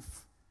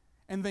life.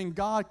 And then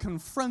God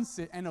confronts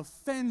it and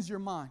offends your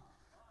mind.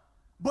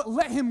 But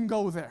let him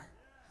go there.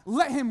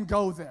 Let him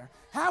go there.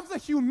 Have the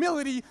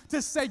humility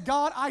to say,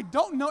 God, I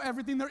don't know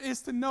everything there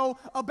is to know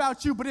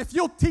about you, but if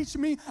you'll teach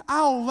me,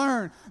 I'll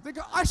learn.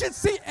 I should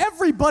see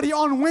everybody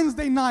on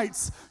Wednesday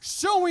nights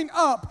showing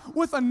up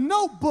with a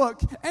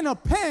notebook and a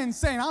pen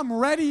saying, I'm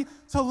ready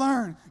to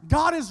learn.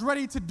 God is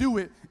ready to do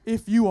it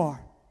if you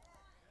are.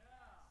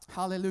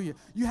 Hallelujah.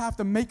 You have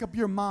to make up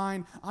your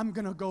mind, I'm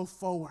going to go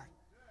forward.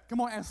 Come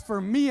on, as for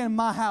me and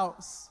my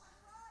house,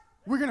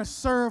 we're going to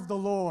serve the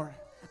Lord.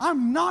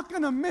 I'm not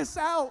going to miss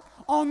out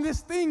on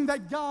this thing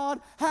that God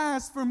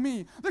has for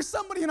me. There's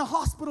somebody in a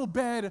hospital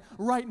bed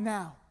right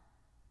now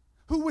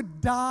who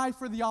would die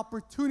for the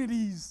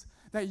opportunities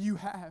that you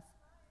have.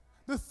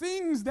 The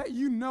things that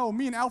you know.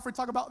 Me and Alfred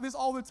talk about this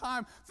all the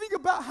time. Think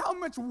about how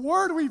much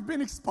word we've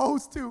been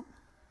exposed to.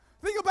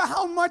 Think about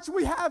how much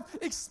we have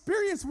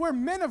experienced where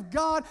men of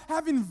God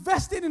have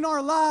invested in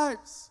our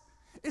lives.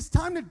 It's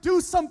time to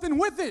do something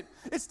with it.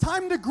 It's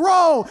time to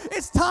grow.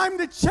 It's time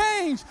to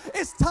change.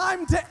 It's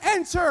time to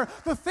enter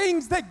the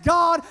things that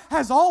God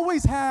has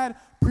always had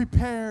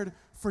prepared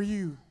for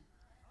you.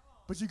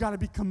 But you got to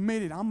be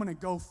committed. I'm going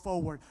to go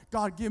forward.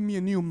 God, give me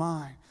a new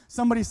mind.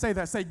 Somebody say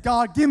that. Say,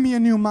 God, give me a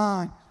new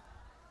mind.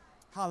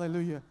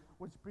 Hallelujah.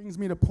 Which brings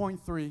me to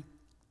point 3.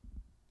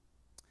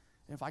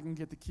 If I can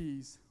get the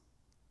keys.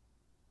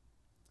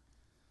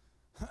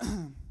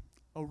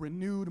 A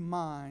renewed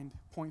mind,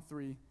 point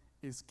 3,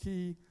 is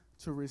key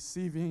to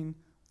receiving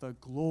the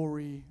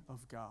glory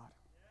of God.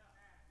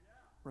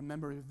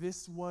 Remember,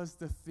 this was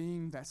the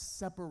thing that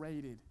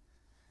separated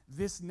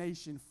this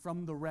nation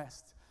from the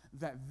rest,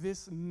 that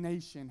this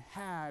nation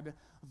had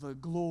the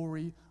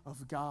glory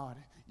of God.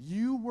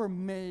 You were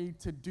made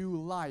to do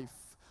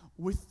life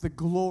with the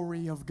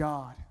glory of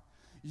God.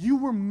 You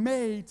were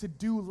made to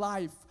do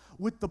life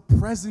with the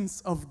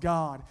presence of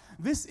God.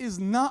 This is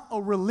not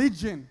a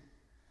religion.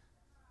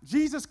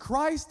 Jesus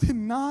Christ did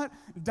not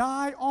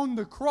die on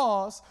the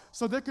cross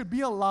so there could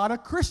be a lot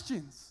of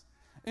Christians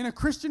in a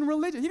Christian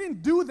religion. He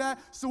didn't do that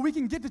so we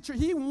can get to church.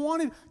 He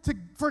wanted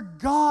for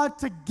God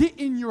to get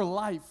in your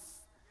life,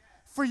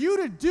 for you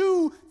to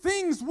do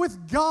things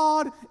with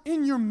God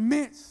in your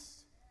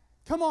midst.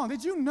 Come on,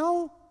 did you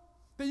know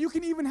that you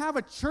can even have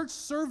a church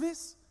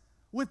service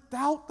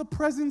without the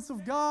presence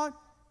of God?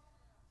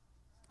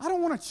 I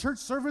don't want a church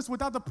service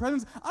without the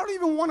presence. I don't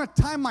even want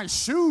to tie my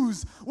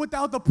shoes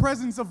without the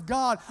presence of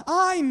God.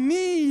 I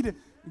need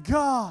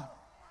God.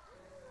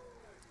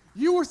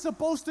 You were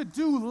supposed to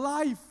do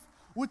life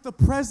with the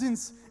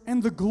presence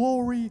and the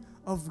glory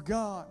of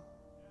God.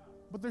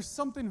 But there's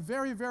something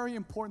very, very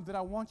important that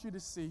I want you to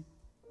see.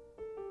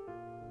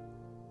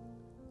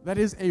 That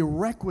is a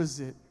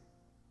requisite.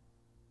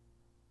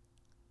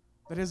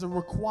 That is a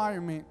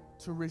requirement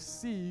to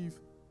receive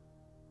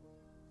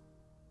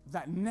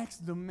that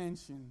next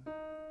dimension,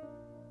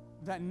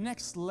 that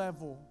next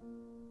level,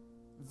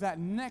 that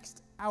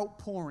next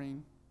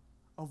outpouring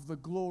of the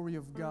glory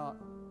of God.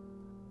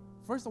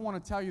 First, I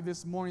want to tell you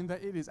this morning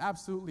that it is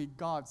absolutely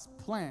God's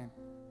plan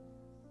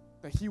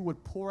that He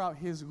would pour out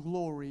His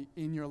glory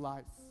in your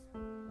life.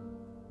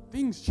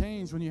 Things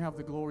change when you have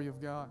the glory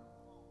of God.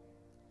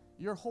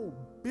 Your whole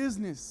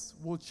business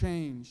will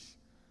change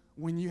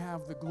when you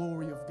have the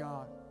glory of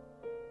God.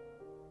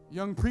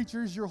 Young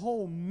preachers, your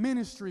whole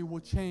ministry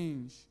will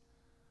change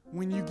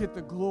when you get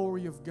the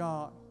glory of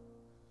God.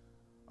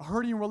 A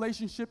hurting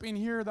relationship in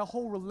here, the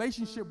whole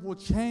relationship will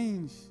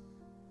change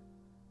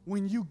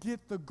when you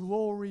get the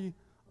glory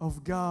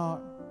of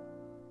God.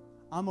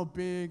 I'm a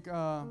big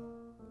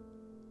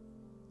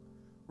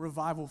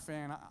revival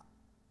fan.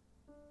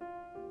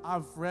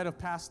 I've read of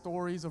past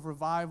stories of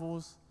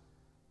revivals,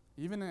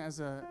 even as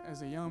a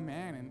young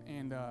man,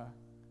 and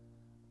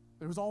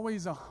there was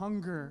always a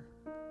hunger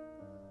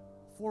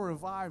for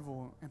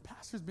revival, and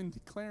pastor's been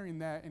declaring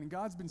that, and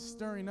God's been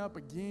stirring up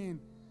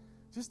again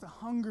just a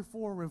hunger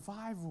for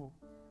revival.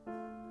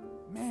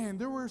 Man,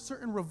 there were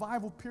certain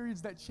revival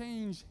periods that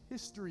changed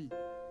history,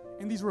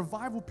 and these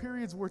revival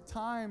periods were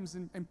times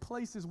and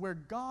places where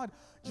God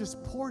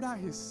just poured out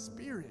His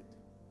Spirit,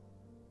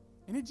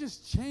 and it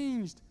just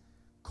changed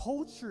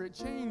culture, it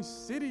changed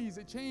cities,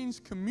 it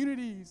changed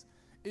communities,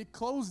 it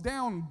closed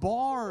down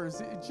bars,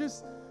 it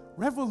just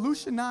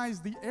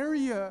revolutionized the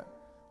area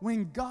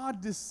when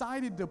God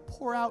decided to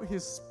pour out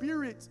His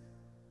Spirit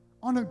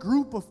on a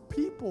group of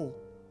people.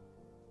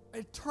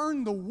 It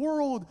turned the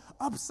world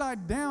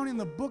upside down in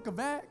the book of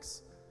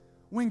Acts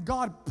when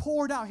God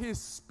poured out His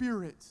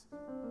Spirit.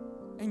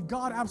 And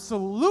God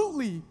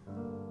absolutely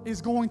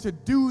is going to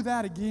do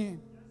that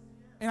again.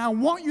 And I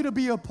want you to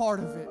be a part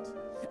of it.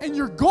 And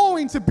you're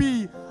going to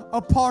be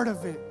a part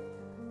of it.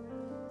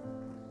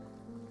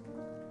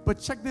 But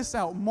check this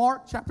out.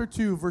 Mark chapter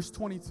 2, verse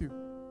 22.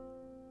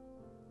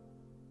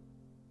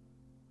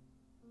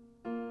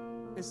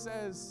 It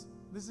says,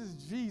 this is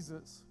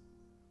Jesus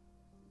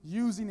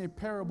using a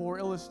parable or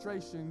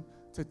illustration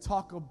to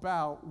talk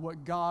about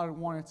what God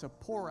wanted to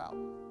pour out.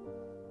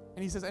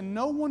 And He says, and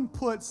no one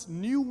puts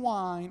new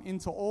wine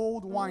into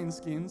old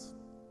wineskins,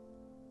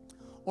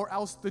 or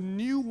else the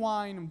new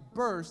wine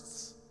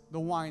bursts the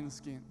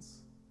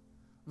wineskins.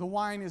 The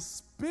wine is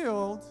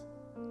spilled,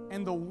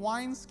 and the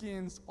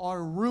wineskins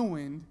are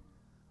ruined,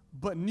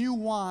 but new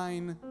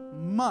wine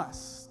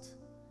must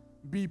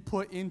be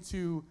put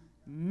into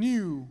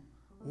new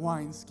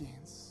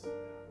wineskins.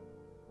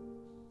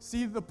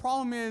 See, the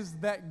problem is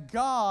that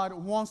God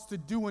wants to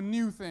do a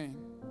new thing.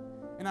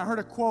 And I heard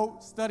a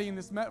quote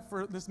studying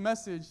for this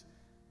message,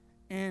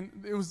 and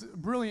it was a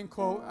brilliant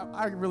quote.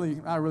 I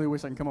really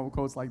wish I could come up with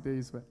quotes like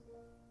these, but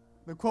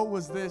the quote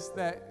was this,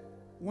 that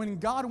when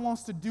God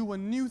wants to do a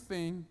new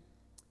thing,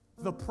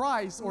 the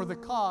price or the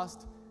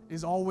cost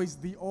is always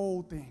the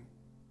old thing.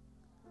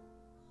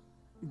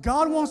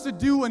 God wants to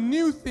do a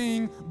new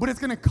thing, but it's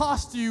going to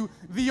cost you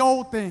the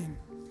old thing.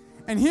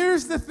 And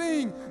here's the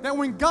thing, that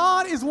when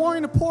God is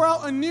wanting to pour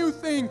out a new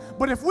thing,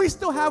 but if we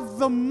still have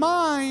the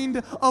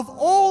mind of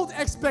old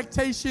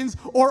expectations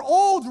or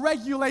old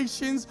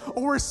regulations,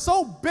 or we're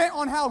so bent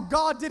on how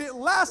God did it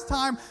last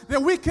time, that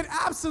we could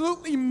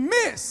absolutely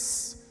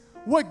miss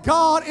what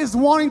God is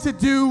wanting to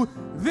do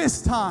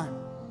this time.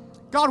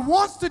 God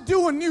wants to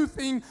do a new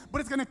thing, but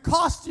it's going to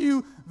cost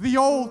you the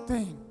old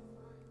thing.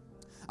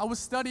 I was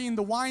studying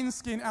the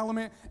wineskin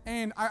element,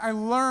 and I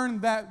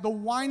learned that the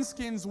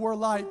wineskins were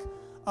like,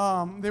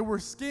 they were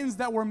skins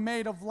that were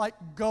made of like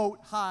goat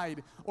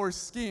hide or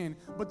skin.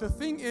 But the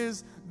thing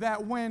is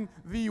that when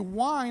the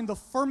wine, the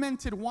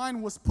fermented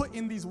wine, was put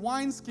in these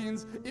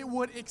wineskins, it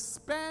would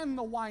expand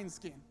the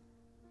wineskin.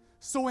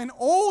 So an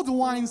old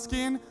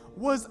wineskin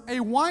was a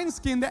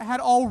wineskin that had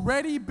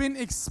already been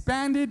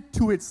expanded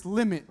to its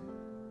limit.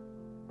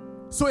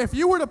 So if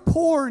you were to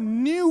pour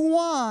new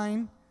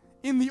wine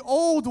in the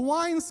old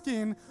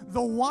wineskin,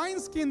 the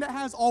wineskin that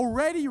has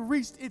already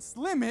reached its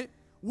limit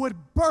would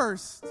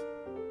burst,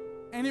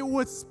 and it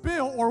would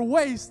spill or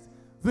waste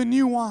the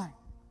new wine.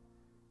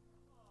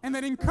 And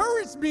that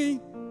encouraged me,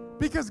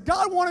 because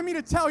God wanted me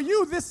to tell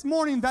you this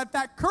morning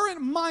that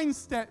current mind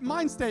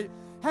state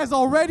has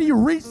already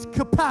reached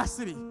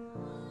capacity.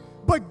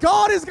 But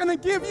God is going to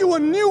give you a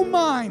new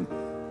mind.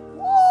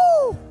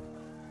 Woo!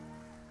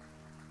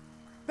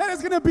 That is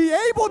going to be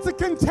able to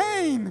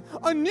contain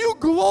a new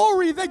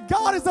glory that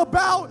God is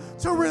about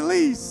to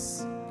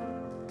release.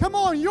 Come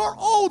on, your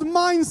old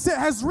mindset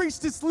has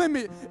reached its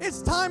limit.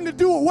 It's time to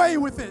do away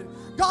with it.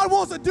 God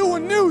wants to do a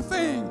new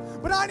thing.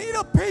 But I need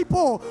a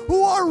people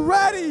who are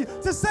ready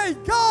to say,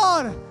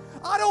 God,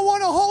 I don't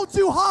want to hold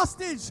you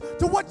hostage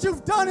to what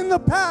you've done in the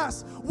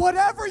past.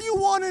 Whatever you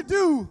want to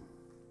do,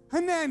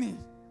 Hanani,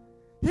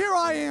 here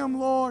I am,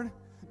 Lord.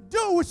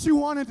 Do what you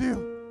want to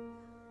do.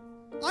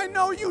 I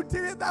know you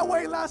did it that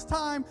way last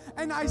time,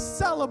 and I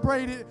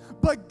celebrate it.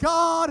 But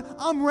God,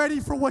 I'm ready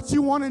for what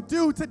you want to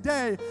do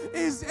today.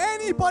 Is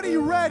anybody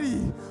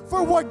ready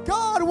for what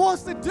God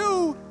wants to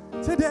do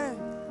today?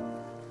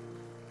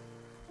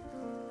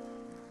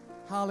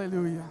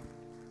 Hallelujah.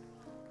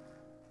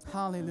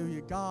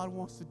 Hallelujah. God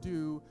wants to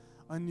do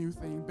a new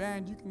thing.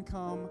 Band, you can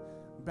come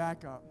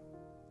back up.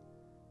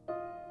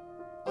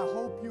 I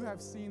hope you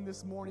have seen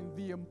this morning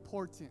the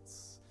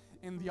importance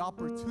and the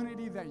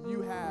opportunity that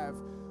you have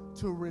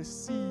to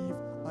receive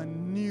a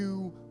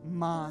new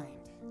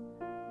mind.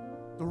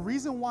 The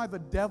reason why the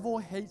devil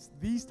hates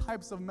these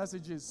types of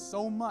messages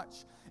so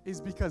much is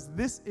because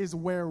this is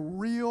where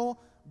real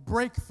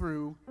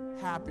breakthrough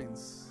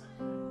happens.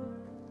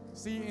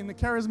 See, in the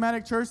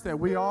charismatic church that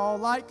we all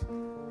like,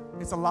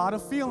 it's a lot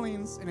of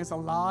feelings and it's a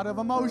lot of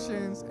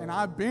emotions, and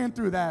I've been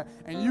through that,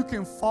 and you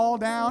can fall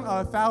down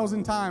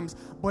 1,000 times,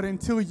 but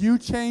until you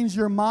change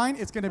your mind,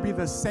 it's going to be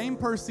the same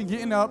person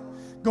getting up,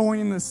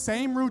 going in the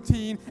same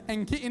routine,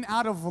 and getting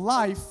out of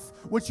life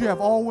what you have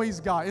always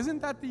got.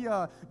 Isn't that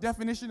the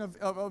definition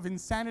of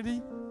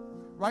insanity?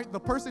 Right? The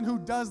person who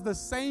does the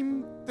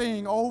same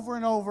thing over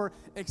and over,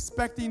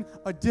 expecting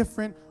a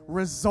different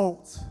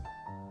result.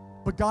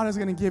 But God is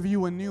going to give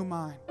you a new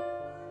mind.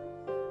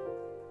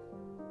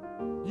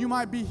 You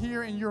might be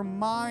here and your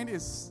mind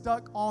is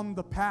stuck on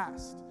the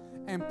past,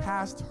 and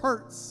past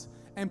hurts,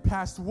 and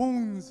past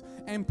wounds,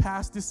 and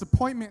past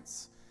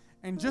disappointments.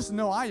 And just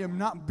know I am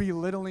not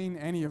belittling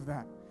any of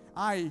that.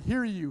 I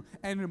hear you,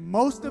 and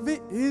most of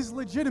it is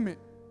legitimate.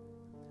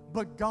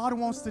 But God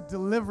wants to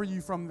deliver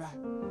you from that.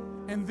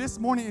 And this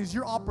morning is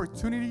your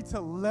opportunity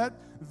to let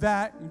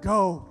that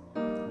go.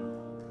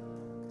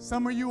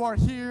 Some of you are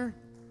here,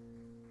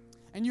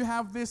 and you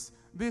have this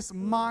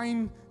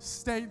mind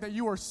state that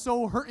you are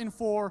so hurting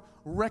for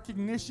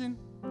recognition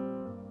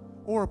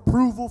or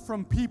approval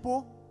from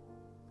people.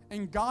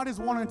 And God is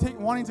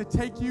wanting to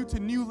take you to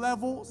new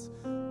levels.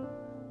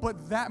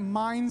 But that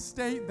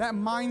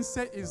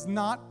mindset is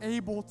not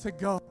able to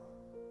go.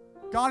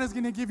 God is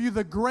going to give you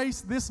the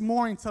grace this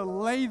morning to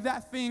lay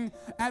that thing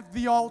at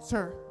the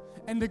altar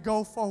and to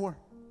go forward.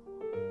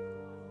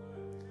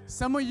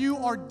 Some of you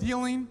are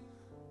dealing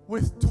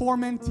with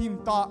tormenting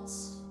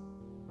thoughts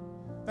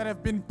that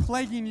have been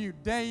plaguing you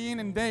day in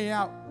and day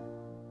out.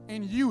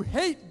 And you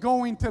hate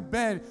going to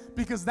bed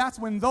because that's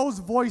when those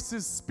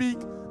voices speak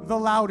the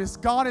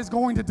loudest. God is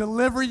going to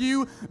deliver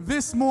you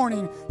this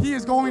morning. He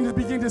is going to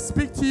begin to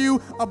speak to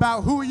you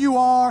about who you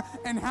are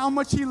and how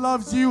much He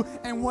loves you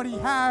and what He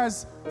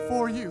has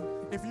for you.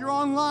 If you're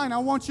online, I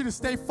want you to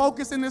stay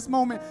focused in this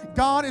moment.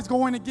 God is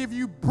going to give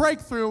you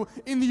breakthrough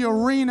in the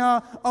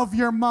arena of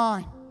your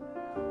mind.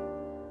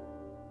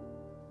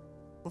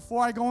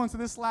 Before I go into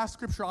this last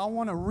scripture, I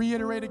want to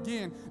reiterate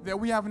again that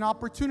we have an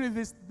opportunity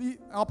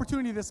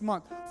this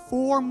month.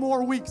 4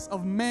 more weeks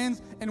of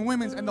men's and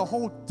women's, and the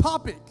whole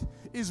topic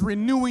is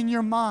renewing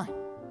your mind.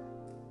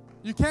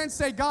 You can't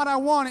say, God, I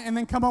want it, and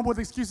then come up with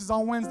excuses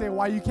on Wednesday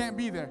why you can't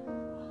be there.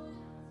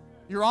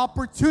 Your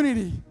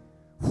opportunity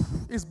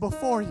is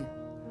before you.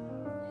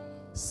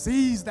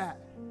 Seize that.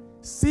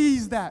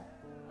 Seize that.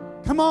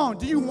 Come on,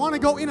 do you want to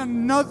go in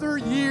another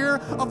year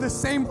of the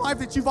same life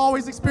that you've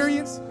always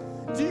experienced?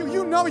 Do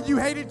you know you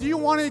hate it? Do you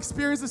want to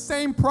experience the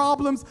same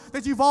problems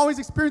that you've always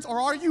experienced? Or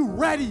are you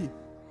ready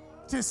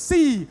to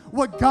see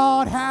what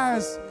God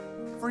has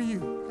for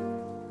you?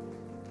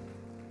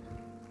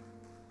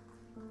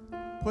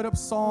 Put up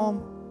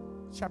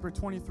Psalm chapter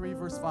 23,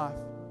 verse 5.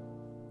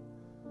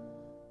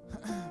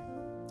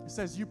 It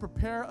says, you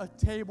prepare a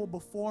table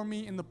before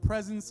me in the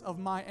presence of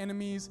my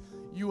enemies.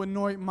 You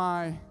anoint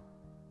my,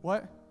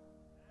 what?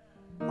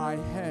 My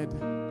head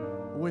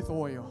with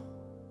oil.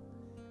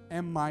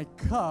 And my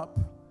cup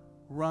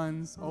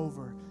runs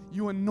over.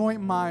 You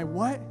anoint my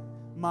what?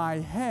 My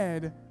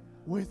head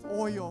with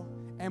oil,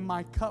 and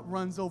my cup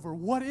runs over.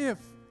 What if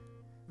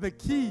the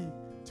key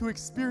to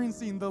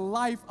experiencing the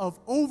life of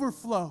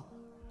overflow,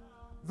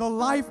 the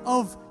life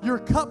of your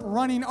cup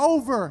running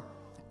over,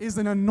 is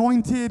an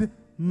anointed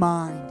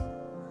mind?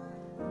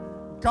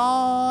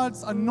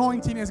 God's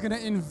anointing is going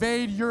to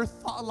invade your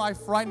thought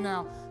life right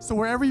now. So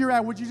wherever you're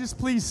at, would you just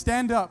please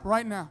stand up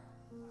right now?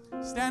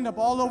 Stand up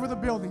all over the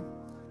building.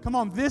 Come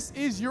on, this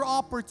is your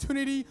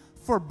opportunity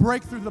for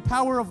breakthrough. The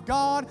power of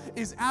God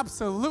is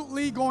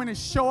absolutely going to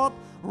show up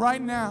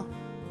right now.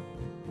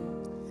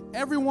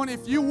 Everyone,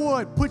 if you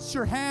would, put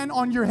your hand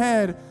on your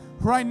head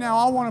right now.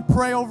 I want to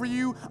pray over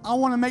you. I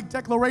want to make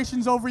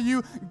declarations over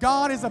you.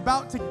 God is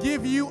about to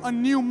give you a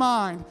new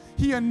mind.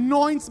 He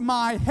anoints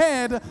my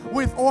head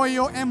with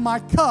oil, and my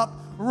cup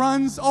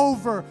runs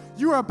over.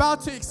 You are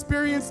about to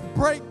experience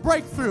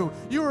breakthrough.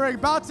 You are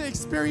about to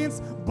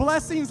experience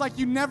blessings like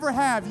you never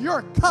have.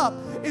 Your cup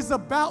is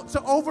about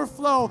to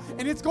overflow,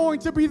 and it's going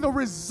to be the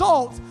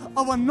result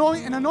of an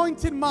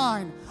anointed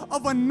mind,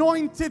 of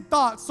anointed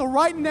thoughts. So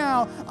right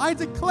now, I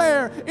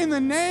declare in the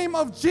name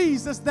of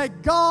Jesus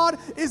that God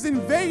is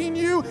invading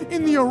you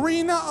in the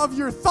arena of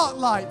your thought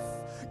life.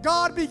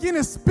 God, begin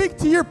to speak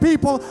to your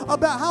people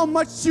about how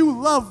much you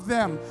love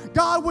them.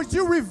 God, would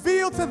you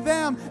reveal to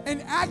them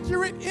an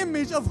accurate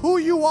image of who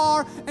you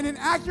are and an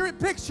accurate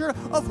picture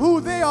of who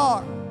they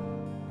are.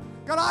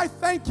 God, I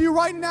thank you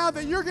right now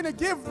that you're going to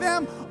give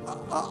them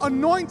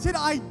anointed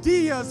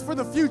ideas for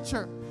the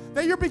future.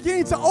 That you're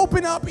beginning to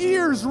open up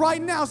ears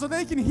right now so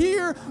they can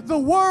hear the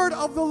word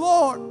of the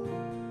Lord.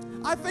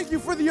 I thank you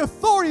for the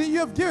authority that you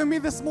have given me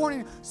this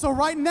morning. So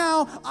right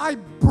now, I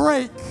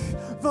break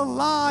the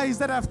lies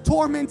that have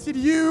tormented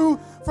you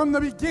from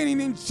the beginning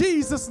in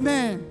Jesus'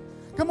 name.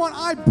 Come on,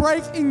 I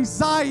break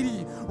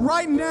anxiety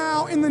right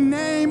now in the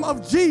name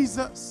of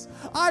Jesus.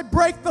 I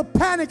break the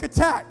panic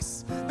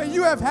attacks that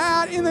you have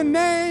had in the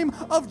name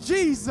of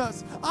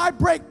Jesus. I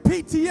break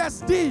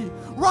PTSD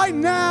right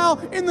now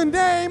in the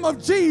name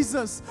of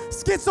Jesus.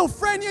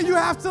 Schizophrenia, you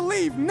have to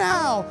leave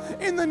now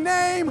in the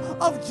name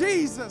of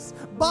Jesus.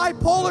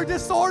 Bipolar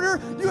disorder,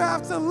 you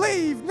have to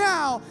leave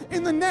now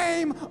in the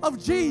name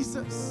of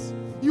Jesus.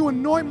 You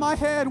anoint my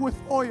head with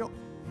oil.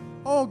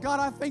 Oh, God,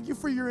 I thank you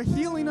for your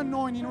healing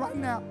anointing right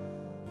now.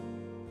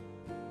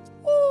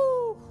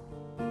 Woo!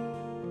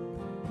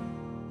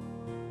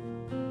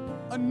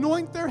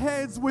 Anoint their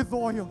heads with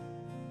oil.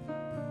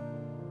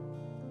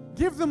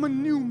 Give them a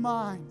new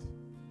mind.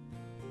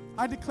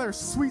 I declare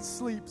sweet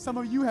sleep. Some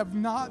of you have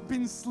not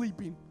been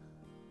sleeping.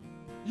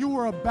 You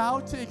are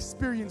about to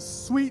experience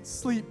sweet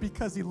sleep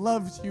because He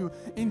loves you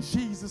in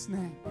Jesus'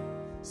 name.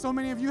 So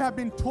many of you have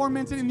been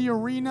tormented in the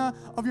arena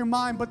of your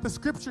mind, but the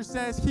scripture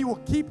says He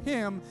will keep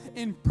him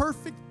in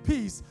perfect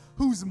peace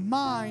whose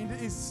mind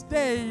is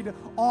stayed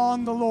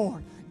on the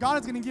Lord. God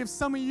is going to give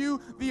some of you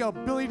the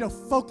ability to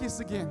focus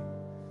again,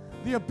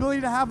 the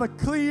ability to have a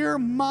clear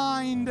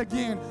mind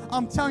again.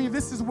 I'm telling you,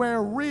 this is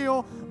where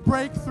real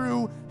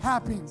breakthrough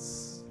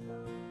happens.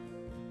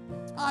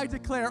 I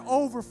declare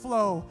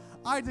overflow.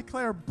 I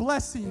declare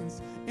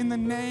blessings in the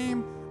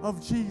name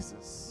of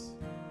Jesus.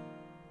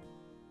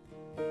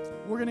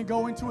 We're going to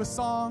go into a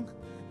song,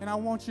 and I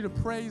want you to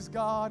praise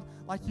God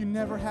like you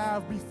never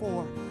have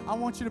before. I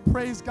want you to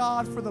praise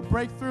God for the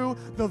breakthrough.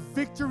 The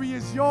victory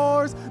is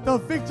yours. The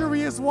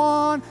victory is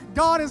won.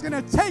 God is going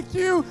to take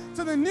you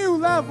to the new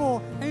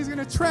level, and He's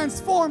going to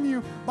transform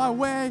you by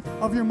way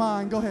of your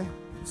mind. Go ahead.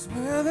 It's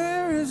where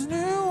there is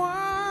new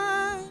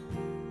wine,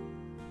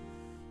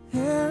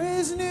 there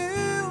is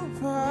new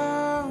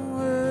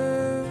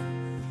power,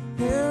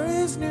 there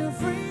is new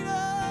freedom.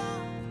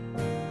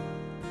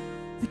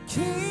 The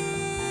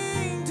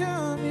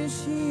kingdom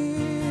is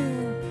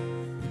here.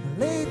 I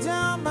lay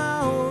down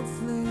my old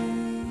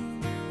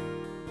flame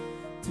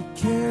to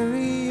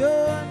carry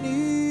your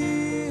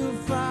new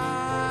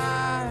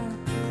fire,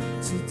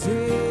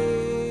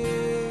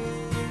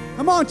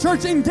 on,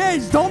 church,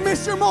 engage. Don't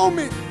miss your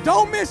moment.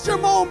 Don't miss your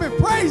moment.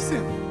 Praise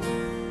Him.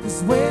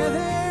 'Cause where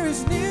there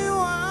is new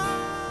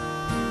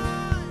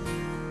wine,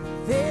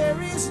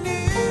 there is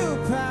new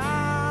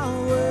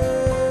power,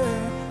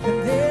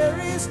 and there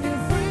is new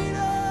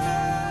freedom.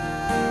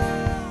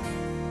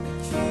 The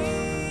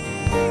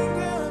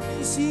kingdom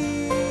is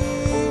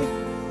here.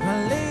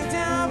 I lay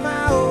down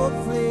my old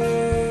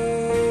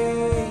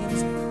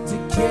flames to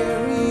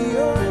carry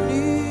your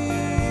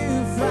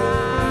new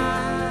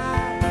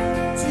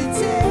fire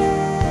today.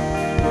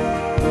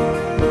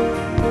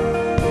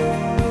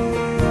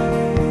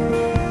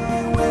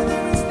 Where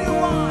there is new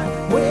wine,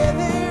 where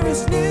there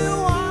is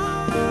new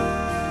wine,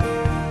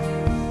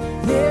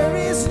 there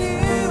is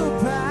new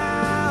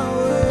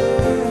power,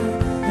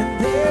 and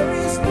there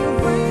is new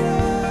freedom.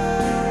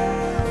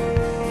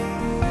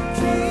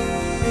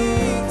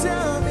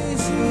 Kingdom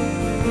is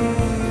here.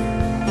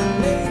 I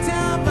lay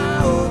down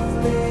my old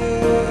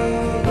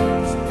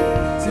flames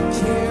to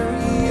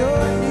carry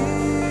your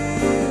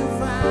new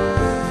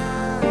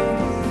fire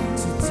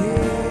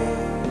today.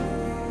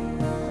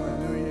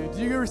 Hallelujah. Do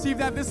you receive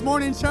that this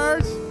morning,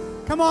 church?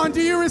 Come on,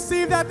 do you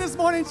receive that this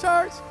morning,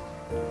 church?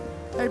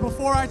 Hey,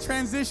 before I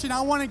transition,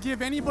 I want to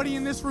give anybody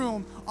in this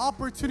room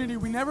opportunity.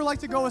 We never like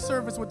to go a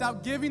service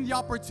without giving the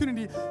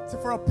opportunity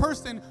for a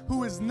person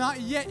who is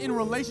not yet in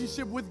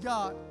relationship with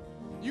God.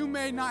 You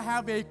may not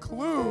have a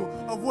clue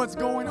of what's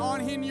going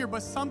on in here,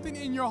 but something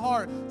in your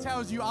heart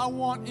tells you, I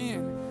want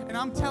in. And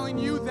I'm telling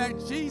you that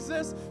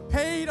Jesus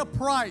paid a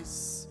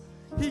price.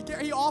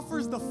 He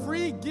offers the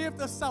free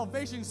gift of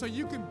salvation so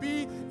you can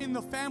be in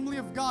the family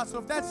of God. So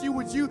if that's you,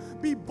 would you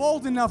be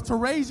bold enough to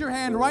raise your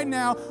hand right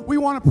now? We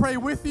want to pray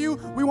with you.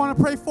 We want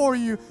to pray for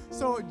you.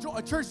 So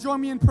church,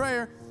 join me in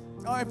prayer.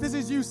 If this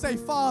is you, say,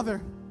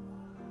 Father,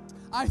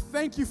 I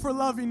thank you for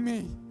loving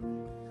me.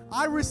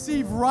 I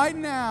receive right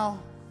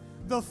now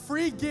the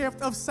free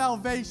gift of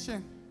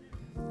salvation.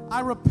 I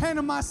repent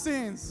of my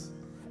sins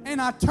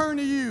and I turn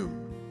to you.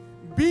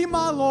 Be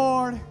my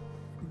Lord,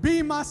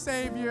 be my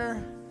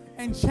Savior,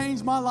 and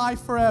change my life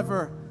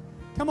forever.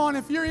 Come on,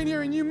 if you're in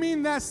here and you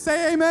mean that,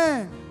 say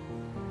amen.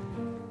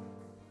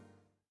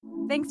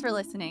 Thanks for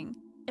listening.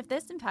 If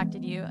this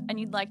impacted you and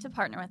you'd like to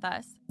partner with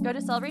us, go to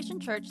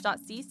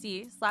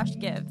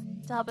celebrationchurch.cc/give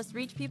to help us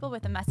reach people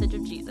with the message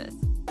of Jesus.